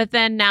 but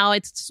then now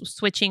it's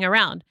switching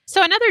around.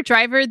 So another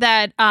driver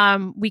that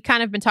we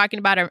kind of been talking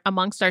about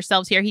amongst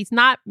ourselves here, he's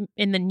not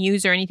in the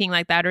news or anything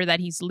like that, or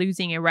that he's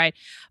losing a ride,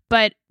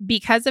 but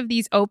because of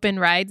these open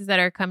rides that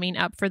are coming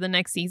up for the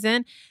next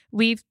season,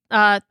 we've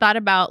thought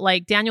about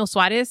like Daniel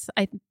Suarez.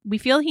 We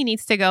feel he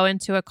needs to go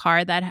into a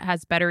car that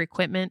has better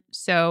equipment.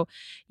 So,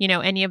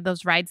 any of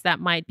those rides that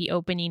might be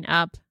opening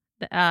up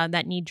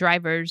that need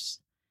drivers,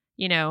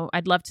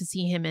 I'd love to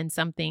see him in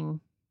something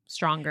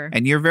stronger.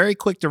 And you're very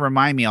quick to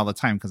remind me all the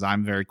time because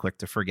I'm very quick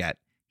to forget.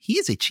 He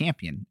is a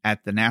champion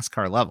at the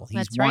NASCAR level.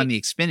 He's won the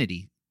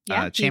Xfinity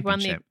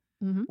championship.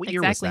 What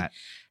year was that?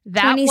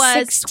 That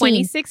was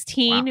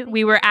 2016. Wow.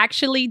 We were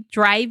actually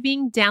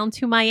driving down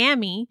to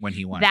Miami when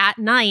he won that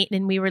night,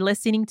 and we were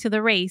listening to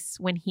the race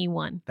when he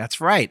won. That's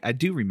right. I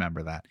do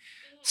remember that.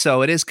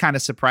 So it is kind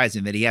of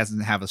surprising that he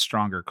doesn't have a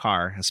stronger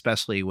car,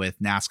 especially with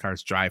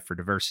NASCAR's drive for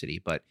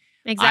diversity. But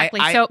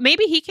exactly. So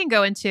maybe he can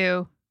go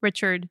into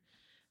Richard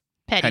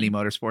Petty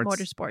Motorsports.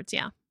 Motorsports,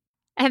 yeah.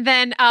 And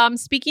then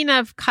speaking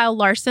of Kyle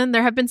Larson,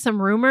 there have been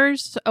some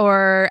rumors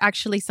or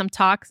actually some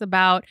talks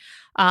about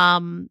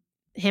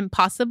him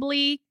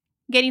possibly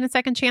getting a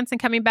second chance and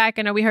coming back.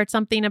 I know we heard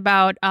something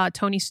about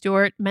Tony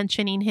Stewart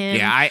mentioning him.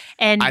 Yeah, I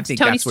think Tony that's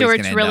where he's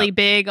Stewart's gonna really end up.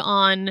 big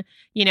on,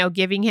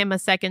 giving him a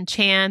second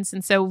chance.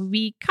 And so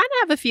we kind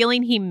of have a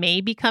feeling he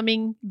may be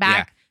coming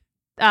back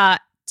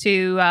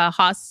to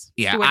Haas.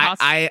 Yeah, Stuart Haas.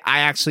 I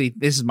actually,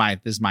 this is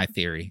my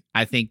theory.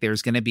 I think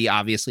there's going to be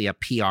obviously a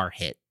PR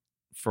hit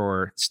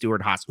for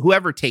Stuart Haas,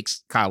 whoever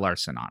takes Kyle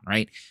Larson on,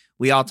 right?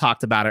 We all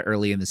talked about it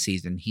early in the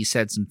season. He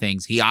said some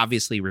things he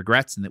obviously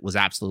regrets and it was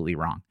absolutely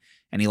wrong.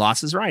 And he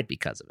lost his ride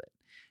because of it.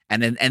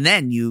 And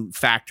then you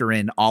factor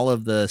in all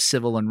of the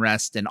civil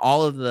unrest and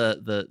all of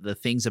the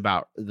things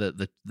about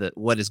the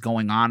what is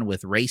going on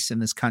with race in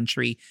this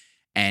country.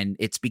 And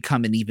it's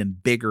become an even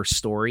bigger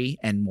story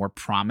and more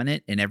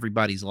prominent in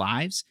everybody's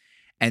lives.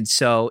 And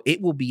so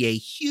it will be a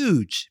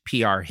huge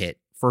PR hit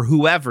for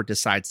whoever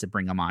decides to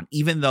bring him on,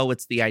 even though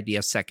it's the idea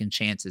of second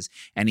chances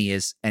and he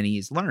is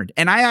learned.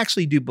 And I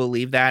actually do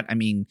believe that. I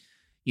mean,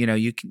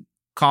 you can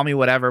call me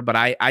whatever, but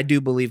I do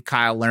believe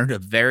Kyle learned a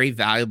very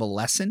valuable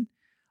lesson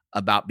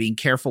about being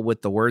careful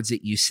with the words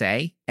that you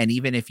say. And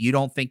even if you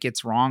don't think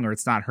it's wrong or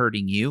it's not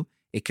hurting you,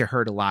 it could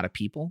hurt a lot of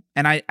people.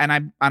 And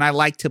I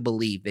like to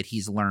believe that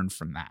he's learned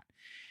from that.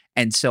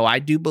 And so I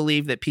do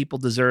believe that people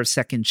deserve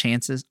second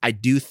chances. I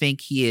do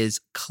think he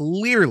is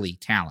clearly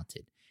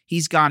talented.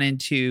 He's gone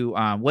into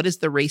what is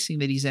the racing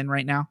that he's in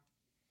right now?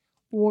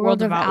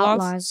 World of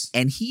Outlaws.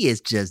 And he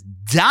is just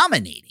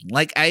dominating.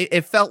 Like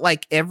it felt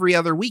like every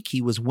other week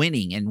he was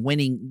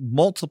winning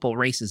multiple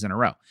races in a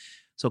row.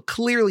 So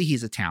clearly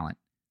he's a talent.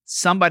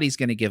 Somebody's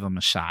going to give him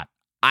a shot.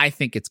 I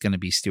think it's going to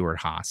be Stuart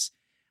Haas.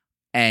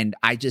 And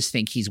I just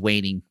think he's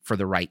waiting for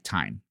the right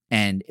time.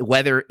 And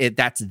whether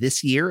that's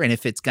this year and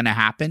if it's going to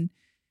happen,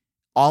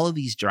 all of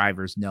these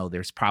drivers know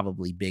there's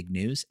probably big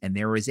news. And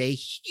there was a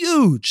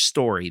huge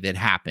story that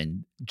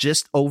happened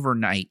just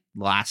overnight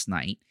last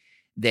night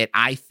that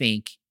I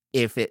think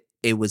if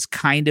it was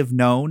kind of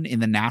known in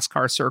the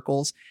NASCAR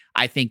circles,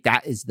 I think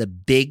that is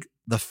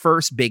the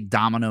first big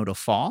domino to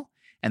fall.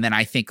 And then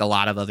I think a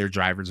lot of other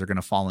drivers are going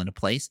to fall into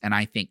place. And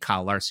I think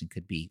Kyle Larson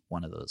could be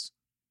one of those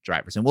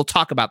drivers. And we'll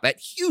talk about that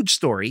huge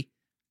story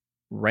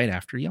right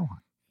after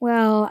Johan.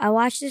 Well, I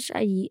watched a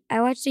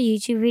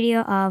YouTube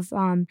video of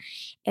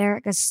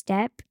Eric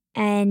Estep,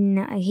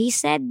 and he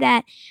said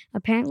that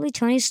apparently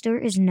Tony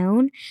Stewart is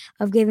known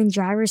of giving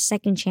drivers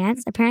second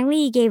chance. Apparently,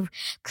 he gave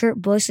Kurt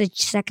Busch a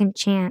second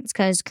chance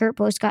because Kurt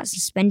Busch got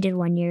suspended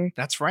one year.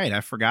 That's right.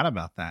 I forgot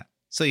about that.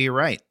 So you're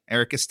right.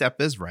 Eric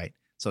Estep is right.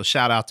 So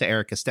shout out to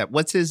Eric Estep.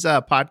 What's his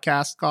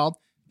podcast called?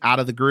 Out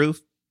of the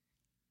Groove?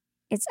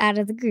 It's Out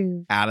of the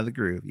Groove. Out of the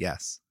Groove,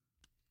 yes.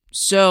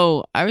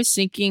 So I was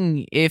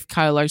thinking if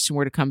Kyle Larson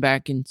were to come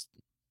back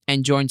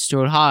and join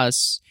Stuart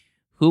Haas,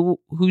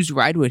 whose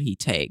ride would he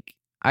take?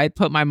 I'd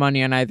put my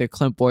money on either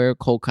Clint Bowyer or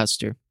Cole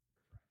Custer.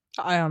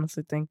 I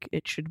honestly think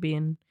it should be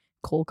in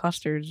Cole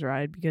Custer's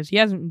ride because he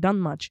hasn't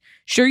done much.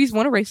 Sure, he's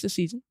won a race this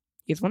season.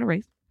 He's won a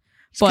race.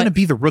 He's going to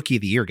be the rookie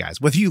of the year, guys,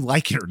 whether you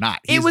like it or not.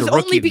 It was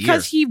only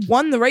because he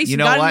won the race and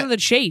got into the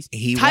chase.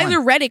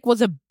 Tyler Reddick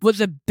was a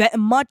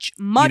much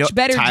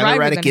better driver. Tyler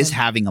Reddick is him.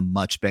 having a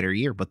much better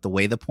year, but the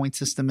way the point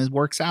system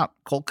works out,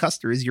 Cole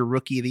Custer is your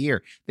rookie of the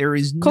year. There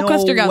is Cole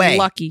Custer got way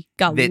lucky.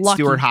 that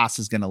Stuart Haas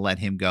is going to let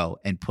him go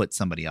and put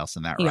somebody else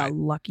in that He ride. got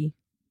lucky.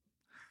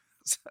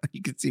 So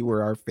you can see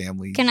where our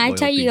family. Can I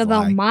tell you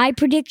about my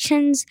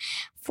predictions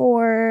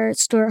for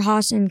Stuart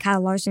Haas and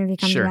Kyle Larson if he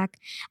comes back?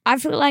 I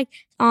feel like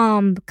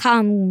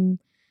Clint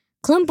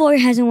Bowyer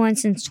hasn't won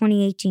since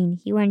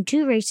 2018. He won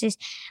 2 races,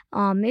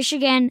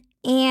 Michigan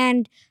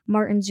and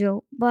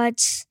Martinsville,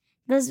 but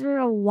those were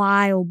a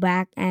while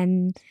back,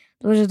 and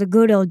those are the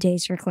good old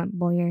days for Clint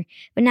Bowyer.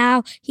 But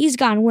now he's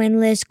gone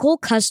winless. Cole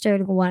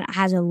Custer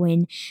has a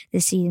win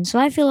this season. So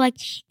I feel like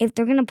if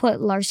they're going to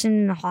put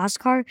Larson in a Haas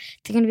car,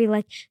 they're going to be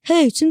like,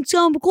 hey, since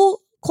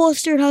Cole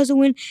Custer has a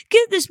win,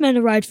 give this man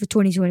a ride for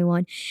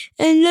 2021.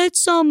 And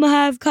let's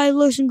have Kyle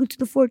Larson go to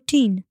the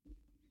 14.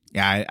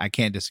 Yeah, I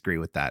can't disagree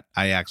with that.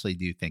 I actually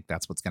do think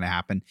that's what's going to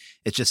happen.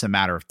 It's just a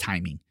matter of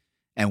timing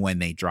and when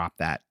they drop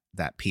that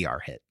PR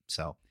hit.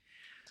 So,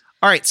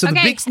 all right. So the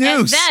big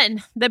news. And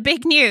then the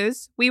big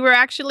news, we were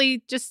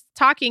actually just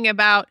talking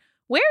about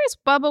where is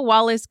Bubba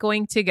Wallace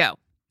going to go?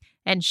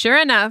 And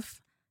sure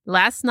enough,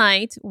 last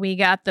night we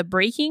got the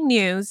breaking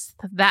news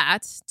that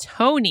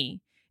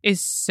Tony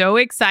is so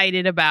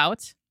excited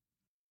about.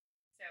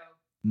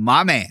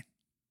 My man,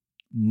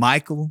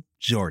 Michael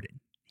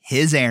Jordan,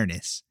 his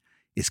airness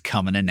is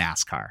coming to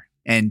NASCAR.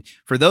 And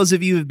for those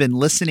of you who've been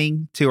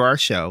listening to our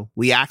show,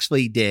 we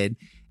actually did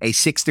a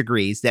 6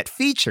 Degrees that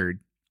featured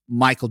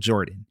Michael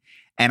Jordan.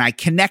 And I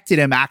connected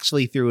him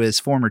actually through his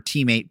former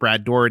teammate,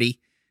 Brad Doherty,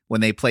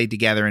 when they played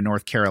together in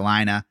North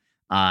Carolina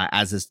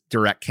as a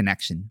direct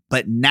connection.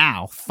 But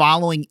now,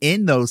 following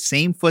in those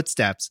same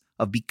footsteps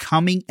of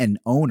becoming an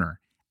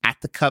owner at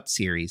the Cup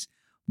Series,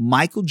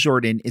 Michael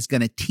Jordan is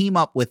going to team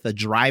up with a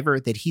driver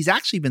that he's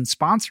actually been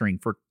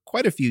sponsoring for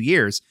quite a few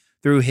years,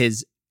 through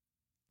his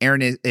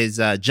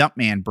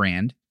Jumpman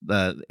brand,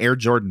 the Air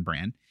Jordan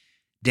brand,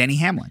 Denny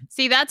Hamlin.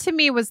 See, that to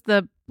me was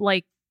the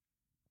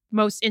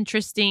most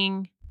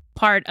interesting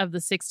part of the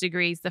 6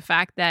 Degrees, the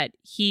fact that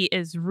he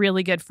is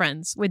really good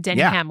friends with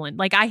Denny Hamlin.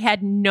 Like, I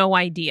had no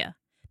idea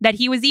that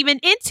he was even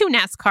into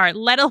NASCAR,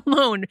 let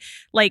alone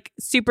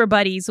super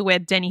buddies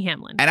with Denny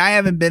Hamlin. And I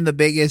haven't been the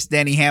biggest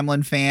Denny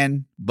Hamlin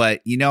fan, but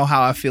you know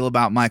how I feel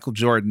about Michael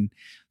Jordan.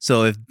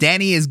 So if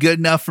Denny is good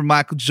enough for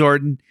Michael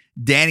Jordan,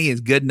 Denny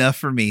is good enough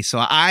for me.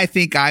 So I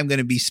think I'm going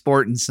to be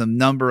sporting some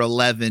number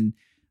 11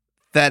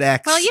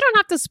 FedEx. Well, you don't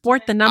have to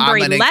sport the number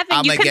 11.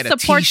 You can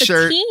support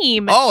the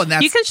team. Oh, and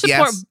that's, you can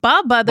support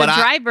Bubba, the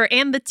driver,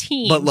 and the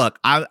team. But look,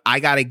 I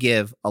got to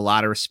give a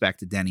lot of respect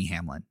to Denny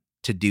Hamlin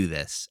to do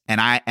this. And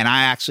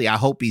I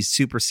hope he's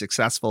super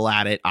successful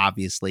at it,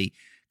 obviously,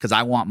 because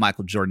I want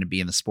Michael Jordan to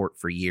be in the sport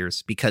for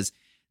years. Because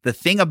the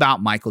thing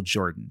about Michael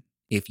Jordan,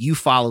 if you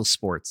follow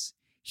sports,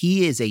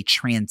 he is a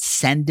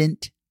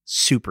transcendent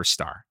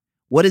superstar.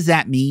 What does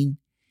that mean?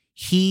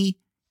 He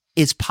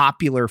is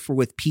popular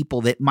with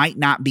people that might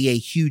not be a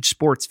huge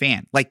sports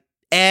fan. Like,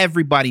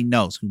 everybody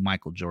knows who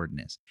Michael Jordan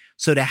is.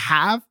 So to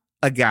have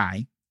a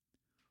guy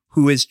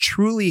who is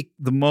truly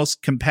the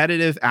most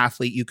competitive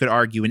athlete you could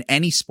argue in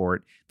any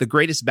sport, the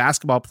greatest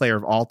basketball player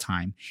of all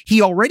time,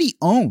 he already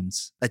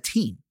owns a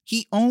team.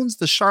 He owns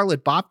the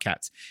Charlotte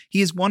Bobcats.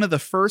 He is one of the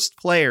first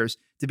players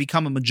to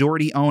become a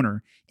majority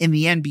owner in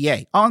the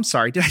NBA. Oh, I'm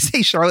sorry. Did I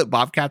say Charlotte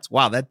Bobcats?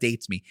 Wow, that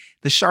dates me.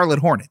 The Charlotte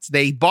Hornets.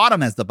 They bought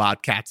them as the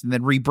Bobcats and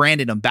then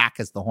rebranded them back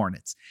as the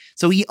Hornets.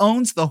 So he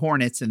owns the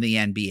Hornets in the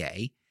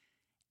NBA.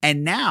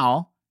 And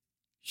now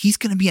he's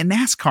going to be a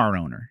NASCAR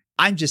owner.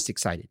 I'm just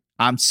excited.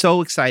 I'm so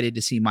excited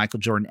to see Michael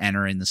Jordan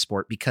enter in the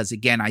sport because,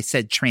 again, I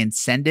said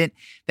transcendent.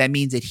 That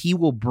means that he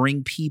will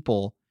bring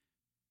people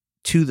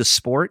to the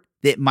sport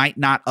that might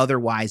not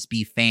otherwise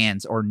be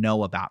fans or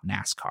know about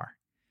NASCAR.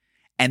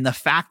 And the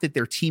fact that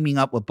they're teaming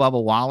up with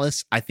Bubba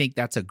Wallace, I think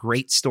that's a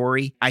great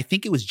story. I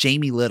think it was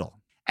Jamie Little,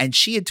 and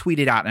she had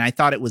tweeted out, and I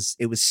thought it was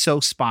so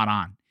spot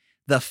on.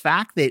 The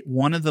fact that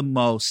one of the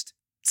most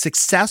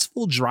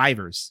successful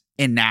drivers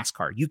in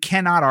NASCAR, you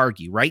cannot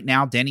argue right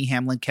now, Denny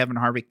Hamlin, Kevin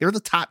Harvick, they're the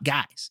top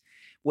guys.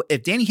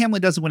 If Denny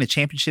Hamlin doesn't win a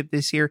championship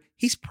this year,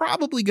 he's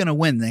probably going to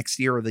win next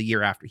year or the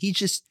year after.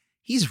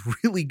 He's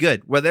really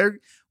good. Whether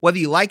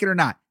you like it or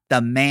not,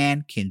 the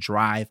man can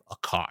drive a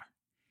car.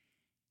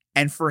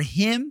 And for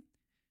him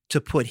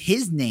to put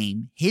his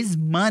name, his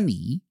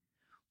money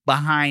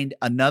behind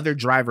another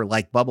driver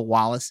like Bubba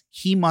Wallace,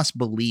 he must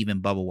believe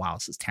in Bubba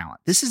Wallace's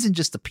talent. This isn't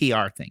just a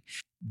PR thing.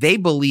 They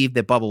believe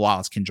that Bubba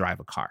Wallace can drive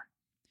a car.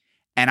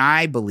 And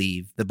I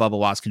believe that Bubba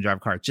Wallace can drive a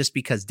car just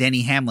because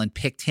Denny Hamlin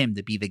picked him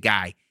to be the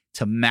guy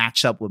to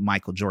match up with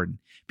Michael Jordan.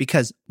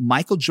 Because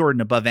Michael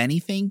Jordan, above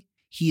anything,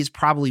 he is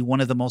probably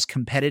one of the most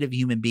competitive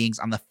human beings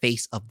on the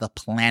face of the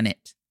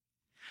planet.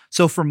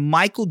 So for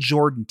Michael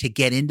Jordan to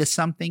get into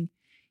something,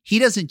 he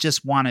doesn't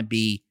just want to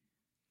be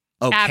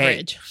okay.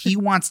 Average. He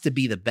wants to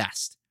be the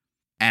best.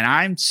 And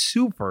I'm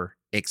super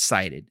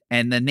excited.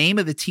 And the name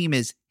of the team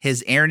is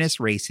His Airness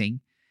Racing,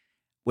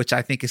 which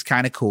I think is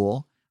kind of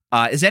cool.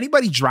 Is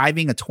anybody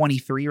driving a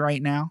 23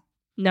 right now?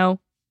 No.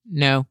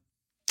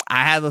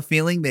 I have a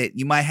feeling that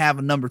you might have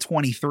a number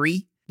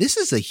 23. This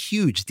is a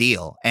huge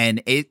deal,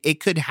 and it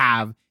could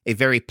have a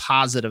very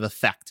positive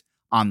effect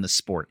on the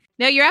sport.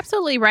 No, you're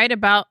absolutely right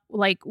about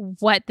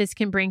what this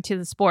can bring to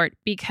the sport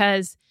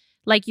because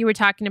like you were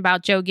talking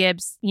about Joe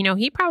Gibbs,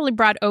 he probably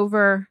brought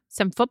over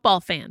some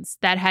football fans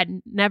that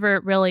had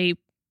never really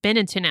been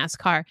into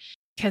NASCAR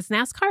because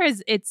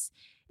NASCAR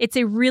it's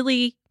a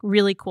really,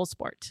 really cool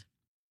sport.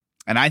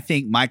 And I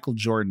think Michael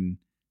Jordan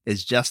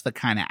is just the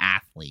kind of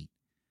athlete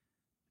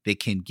that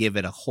can give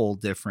it a whole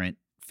different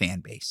fan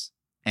base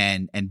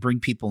and bring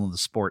people in the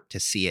sport to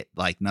see it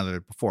like never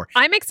before.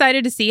 I'm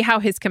excited to see how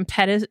his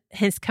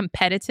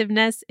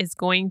competitiveness is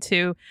going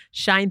to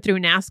shine through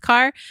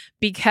NASCAR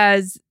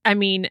because,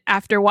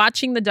 after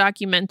watching the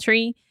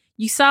documentary,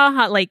 you saw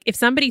how, if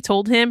somebody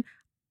told him,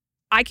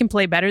 I can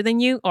play better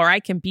than you or I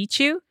can beat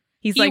you,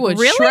 he would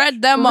really?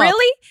 Shred them up.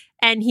 Really?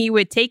 And he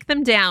would take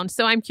them down.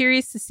 So I'm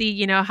curious to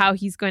see, how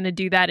he's going to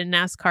do that in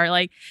NASCAR.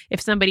 Like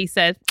if somebody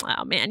says,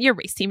 oh man, your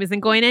race team isn't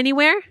going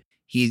anywhere.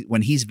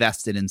 When he's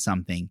vested in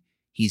something,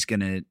 he's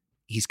gonna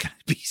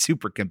be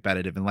super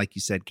competitive. And like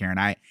you said,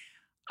 Karen,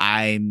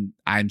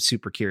 I'm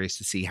super curious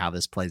to see how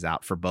this plays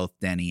out for both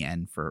Denny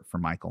and for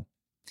Michael.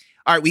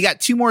 All right, we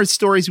got 2 more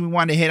stories we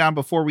want to hit on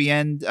before we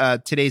end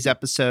today's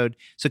episode.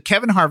 So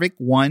Kevin Harvick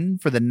won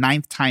for the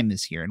 9th time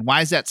this year. And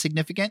why is that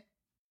significant?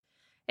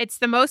 It's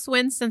the most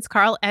wins since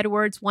Carl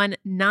Edwards won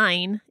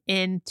 9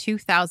 in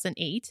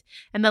 2008.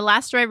 And the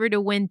last driver to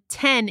win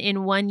 10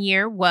 in 1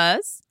 year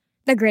was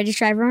the greatest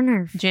driver on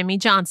earth, Jimmie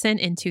Johnson,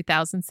 in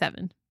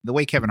 2007. The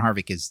way Kevin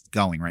Harvick is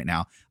going right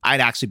now, I'd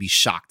actually be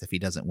shocked if he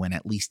doesn't win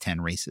at least 10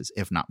 races,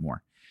 if not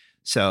more.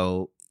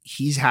 So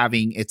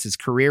it's his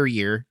career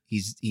year.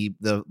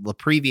 The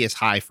previous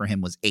high for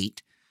him was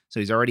 8. So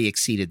he's already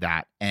exceeded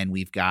that. And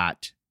we've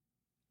got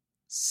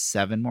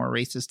 7 more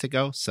races to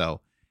go.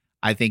 So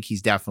I think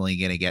he's definitely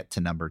going to get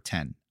to number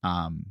 10.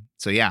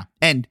 So yeah.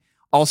 And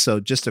also,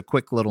 just a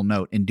quick little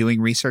note, in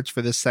doing research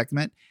for this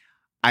segment,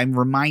 I'm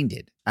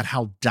reminded at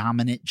how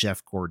dominant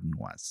Jeff Gordon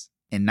was.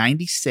 In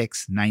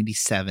 96,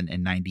 97,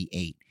 and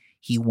 98,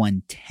 he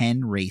won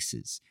 10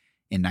 races.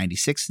 In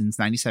 96 and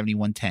 97, he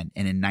won 10.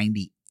 And in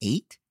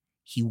 98,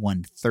 he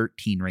won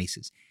 13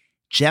 races.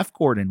 Jeff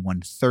Gordon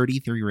won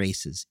 33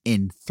 races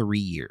in 3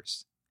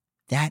 years.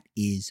 That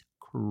is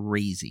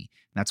crazy.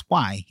 That's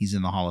why he's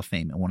in the Hall of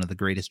Fame and one of the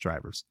greatest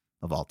drivers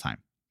of all time.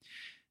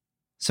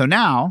 So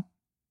now,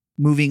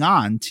 moving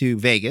on to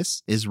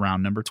Vegas is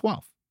round number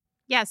 12.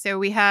 Yeah, so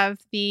we have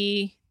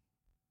the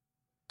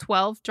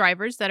 12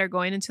 drivers that are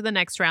going into the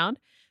next round,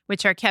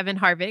 which are Kevin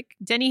Harvick,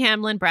 Denny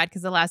Hamlin, Brad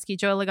Keselowski,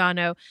 Joe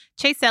Logano,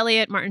 Chase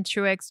Elliott, Martin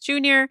Truex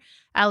Jr.,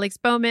 Alex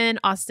Bowman,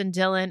 Austin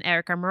Dillon,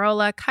 Eric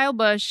Almirola, Kyle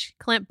Busch,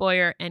 Clint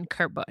Bowyer, and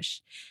Kurt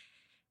Busch.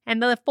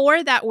 And the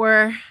 4 that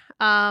were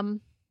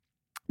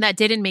that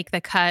didn't make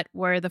the cut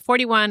were the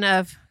 41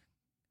 of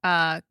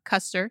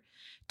Custer,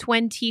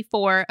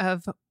 24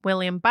 of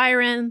William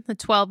Byron, the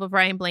 12 of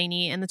Ryan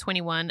Blaney, and the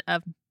 21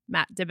 of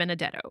Matt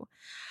DiBenedetto.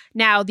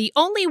 Now, the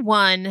only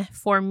one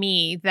for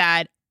me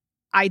that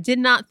I did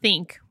not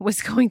think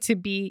was going to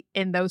be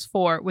in those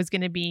 4 was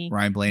going to be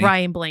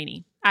Ryan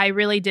Blaney. I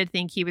really did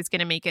think he was going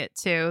to make it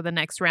to the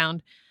next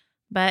round,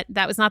 but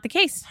that was not the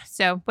case.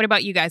 So what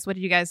about you guys? What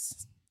did you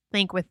guys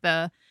think with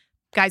the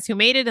guys who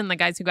made it and the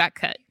guys who got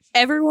cut?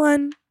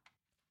 Everyone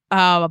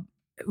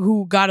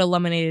who got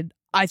eliminated,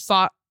 I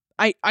thought,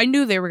 I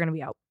knew they were going to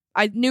be out.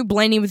 I knew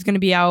Blaney was going to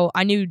be out.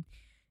 I knew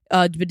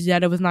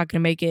DiBenedetto was not going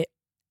to make it.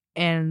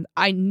 And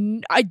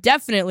I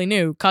definitely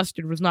knew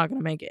Custer was not going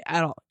to make it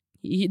at all.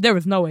 There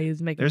was no way he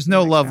was making it. There's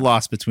no love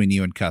lost between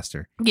you and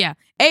Custer. Yeah.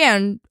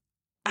 And,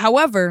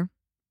 however,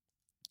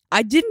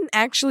 I didn't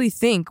actually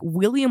think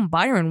William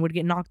Byron would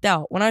get knocked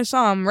out. When I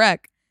saw him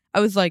wreck, I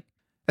was like,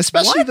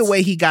 especially what? The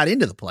way he got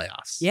into the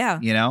playoffs. Yeah.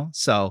 You know,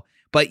 so,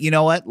 but you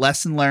know what?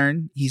 Lesson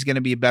learned. He's going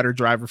to be a better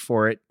driver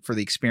for it, for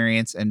the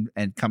experience and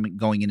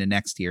going into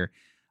next year.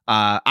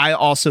 I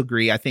also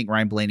agree. I think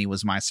Ryan Blaney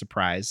was my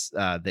surprise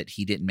that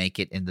he didn't make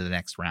it into the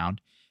next round.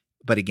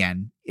 But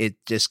again, it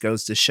just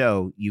goes to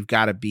show you've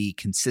got to be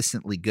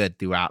consistently good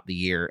throughout the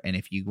year. And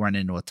if you run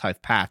into a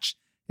tough patch,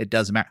 it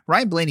doesn't matter.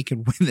 Ryan Blaney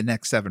could win the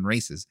next 7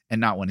 races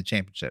and not win a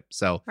championship.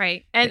 So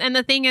right. And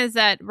the thing is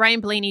that Ryan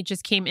Blaney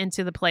just came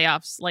into the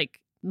playoffs like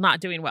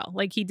not doing well.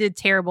 Like he did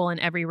terrible in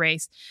every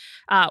race.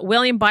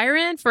 William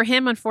Byron, for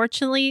him,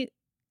 unfortunately,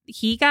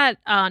 he got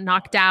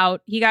knocked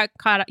out. He got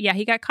caught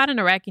in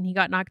a wreck and he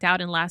got knocked out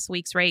in last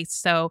week's race.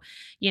 So,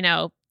 you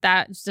know,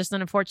 that's just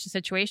an unfortunate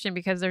situation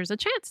because there's a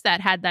chance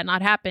that had that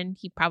not happened,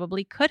 he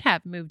probably could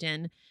have moved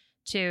in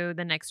to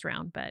the next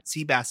round. But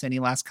Seabass, any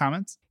last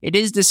comments? It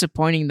is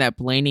disappointing that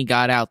Blaney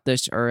got out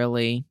this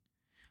early,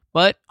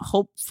 but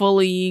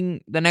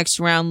hopefully the next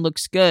round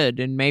looks good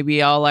and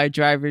maybe all our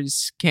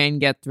drivers can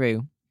get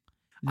through.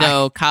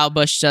 Though Kyle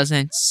Busch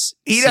doesn't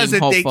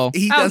seem hopeful.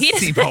 He doesn't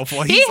seem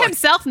hopeful. He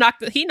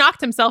knocked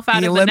himself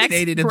out of the next round.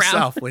 He eliminated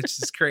himself,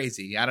 which is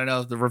crazy. I don't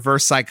know, the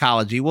reverse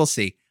psychology. We'll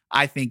see.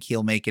 I think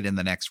he'll make it in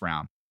the next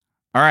round.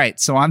 All right.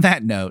 So on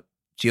that note,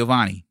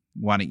 Giovanni,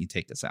 why don't you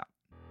take this out?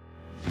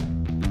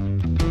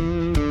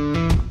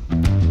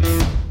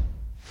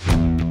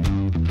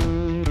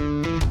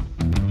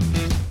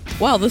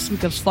 Well, this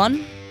week was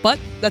fun, but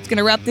that's going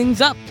to wrap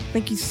things up.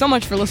 Thank you so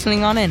much for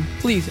listening on in.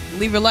 Please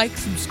leave a like,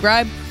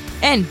 subscribe,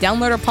 and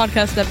download our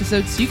podcast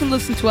episodes so you can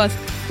listen to us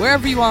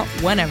wherever you want,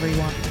 whenever you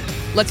want.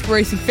 Let's Go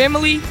Racing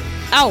Family,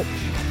 out!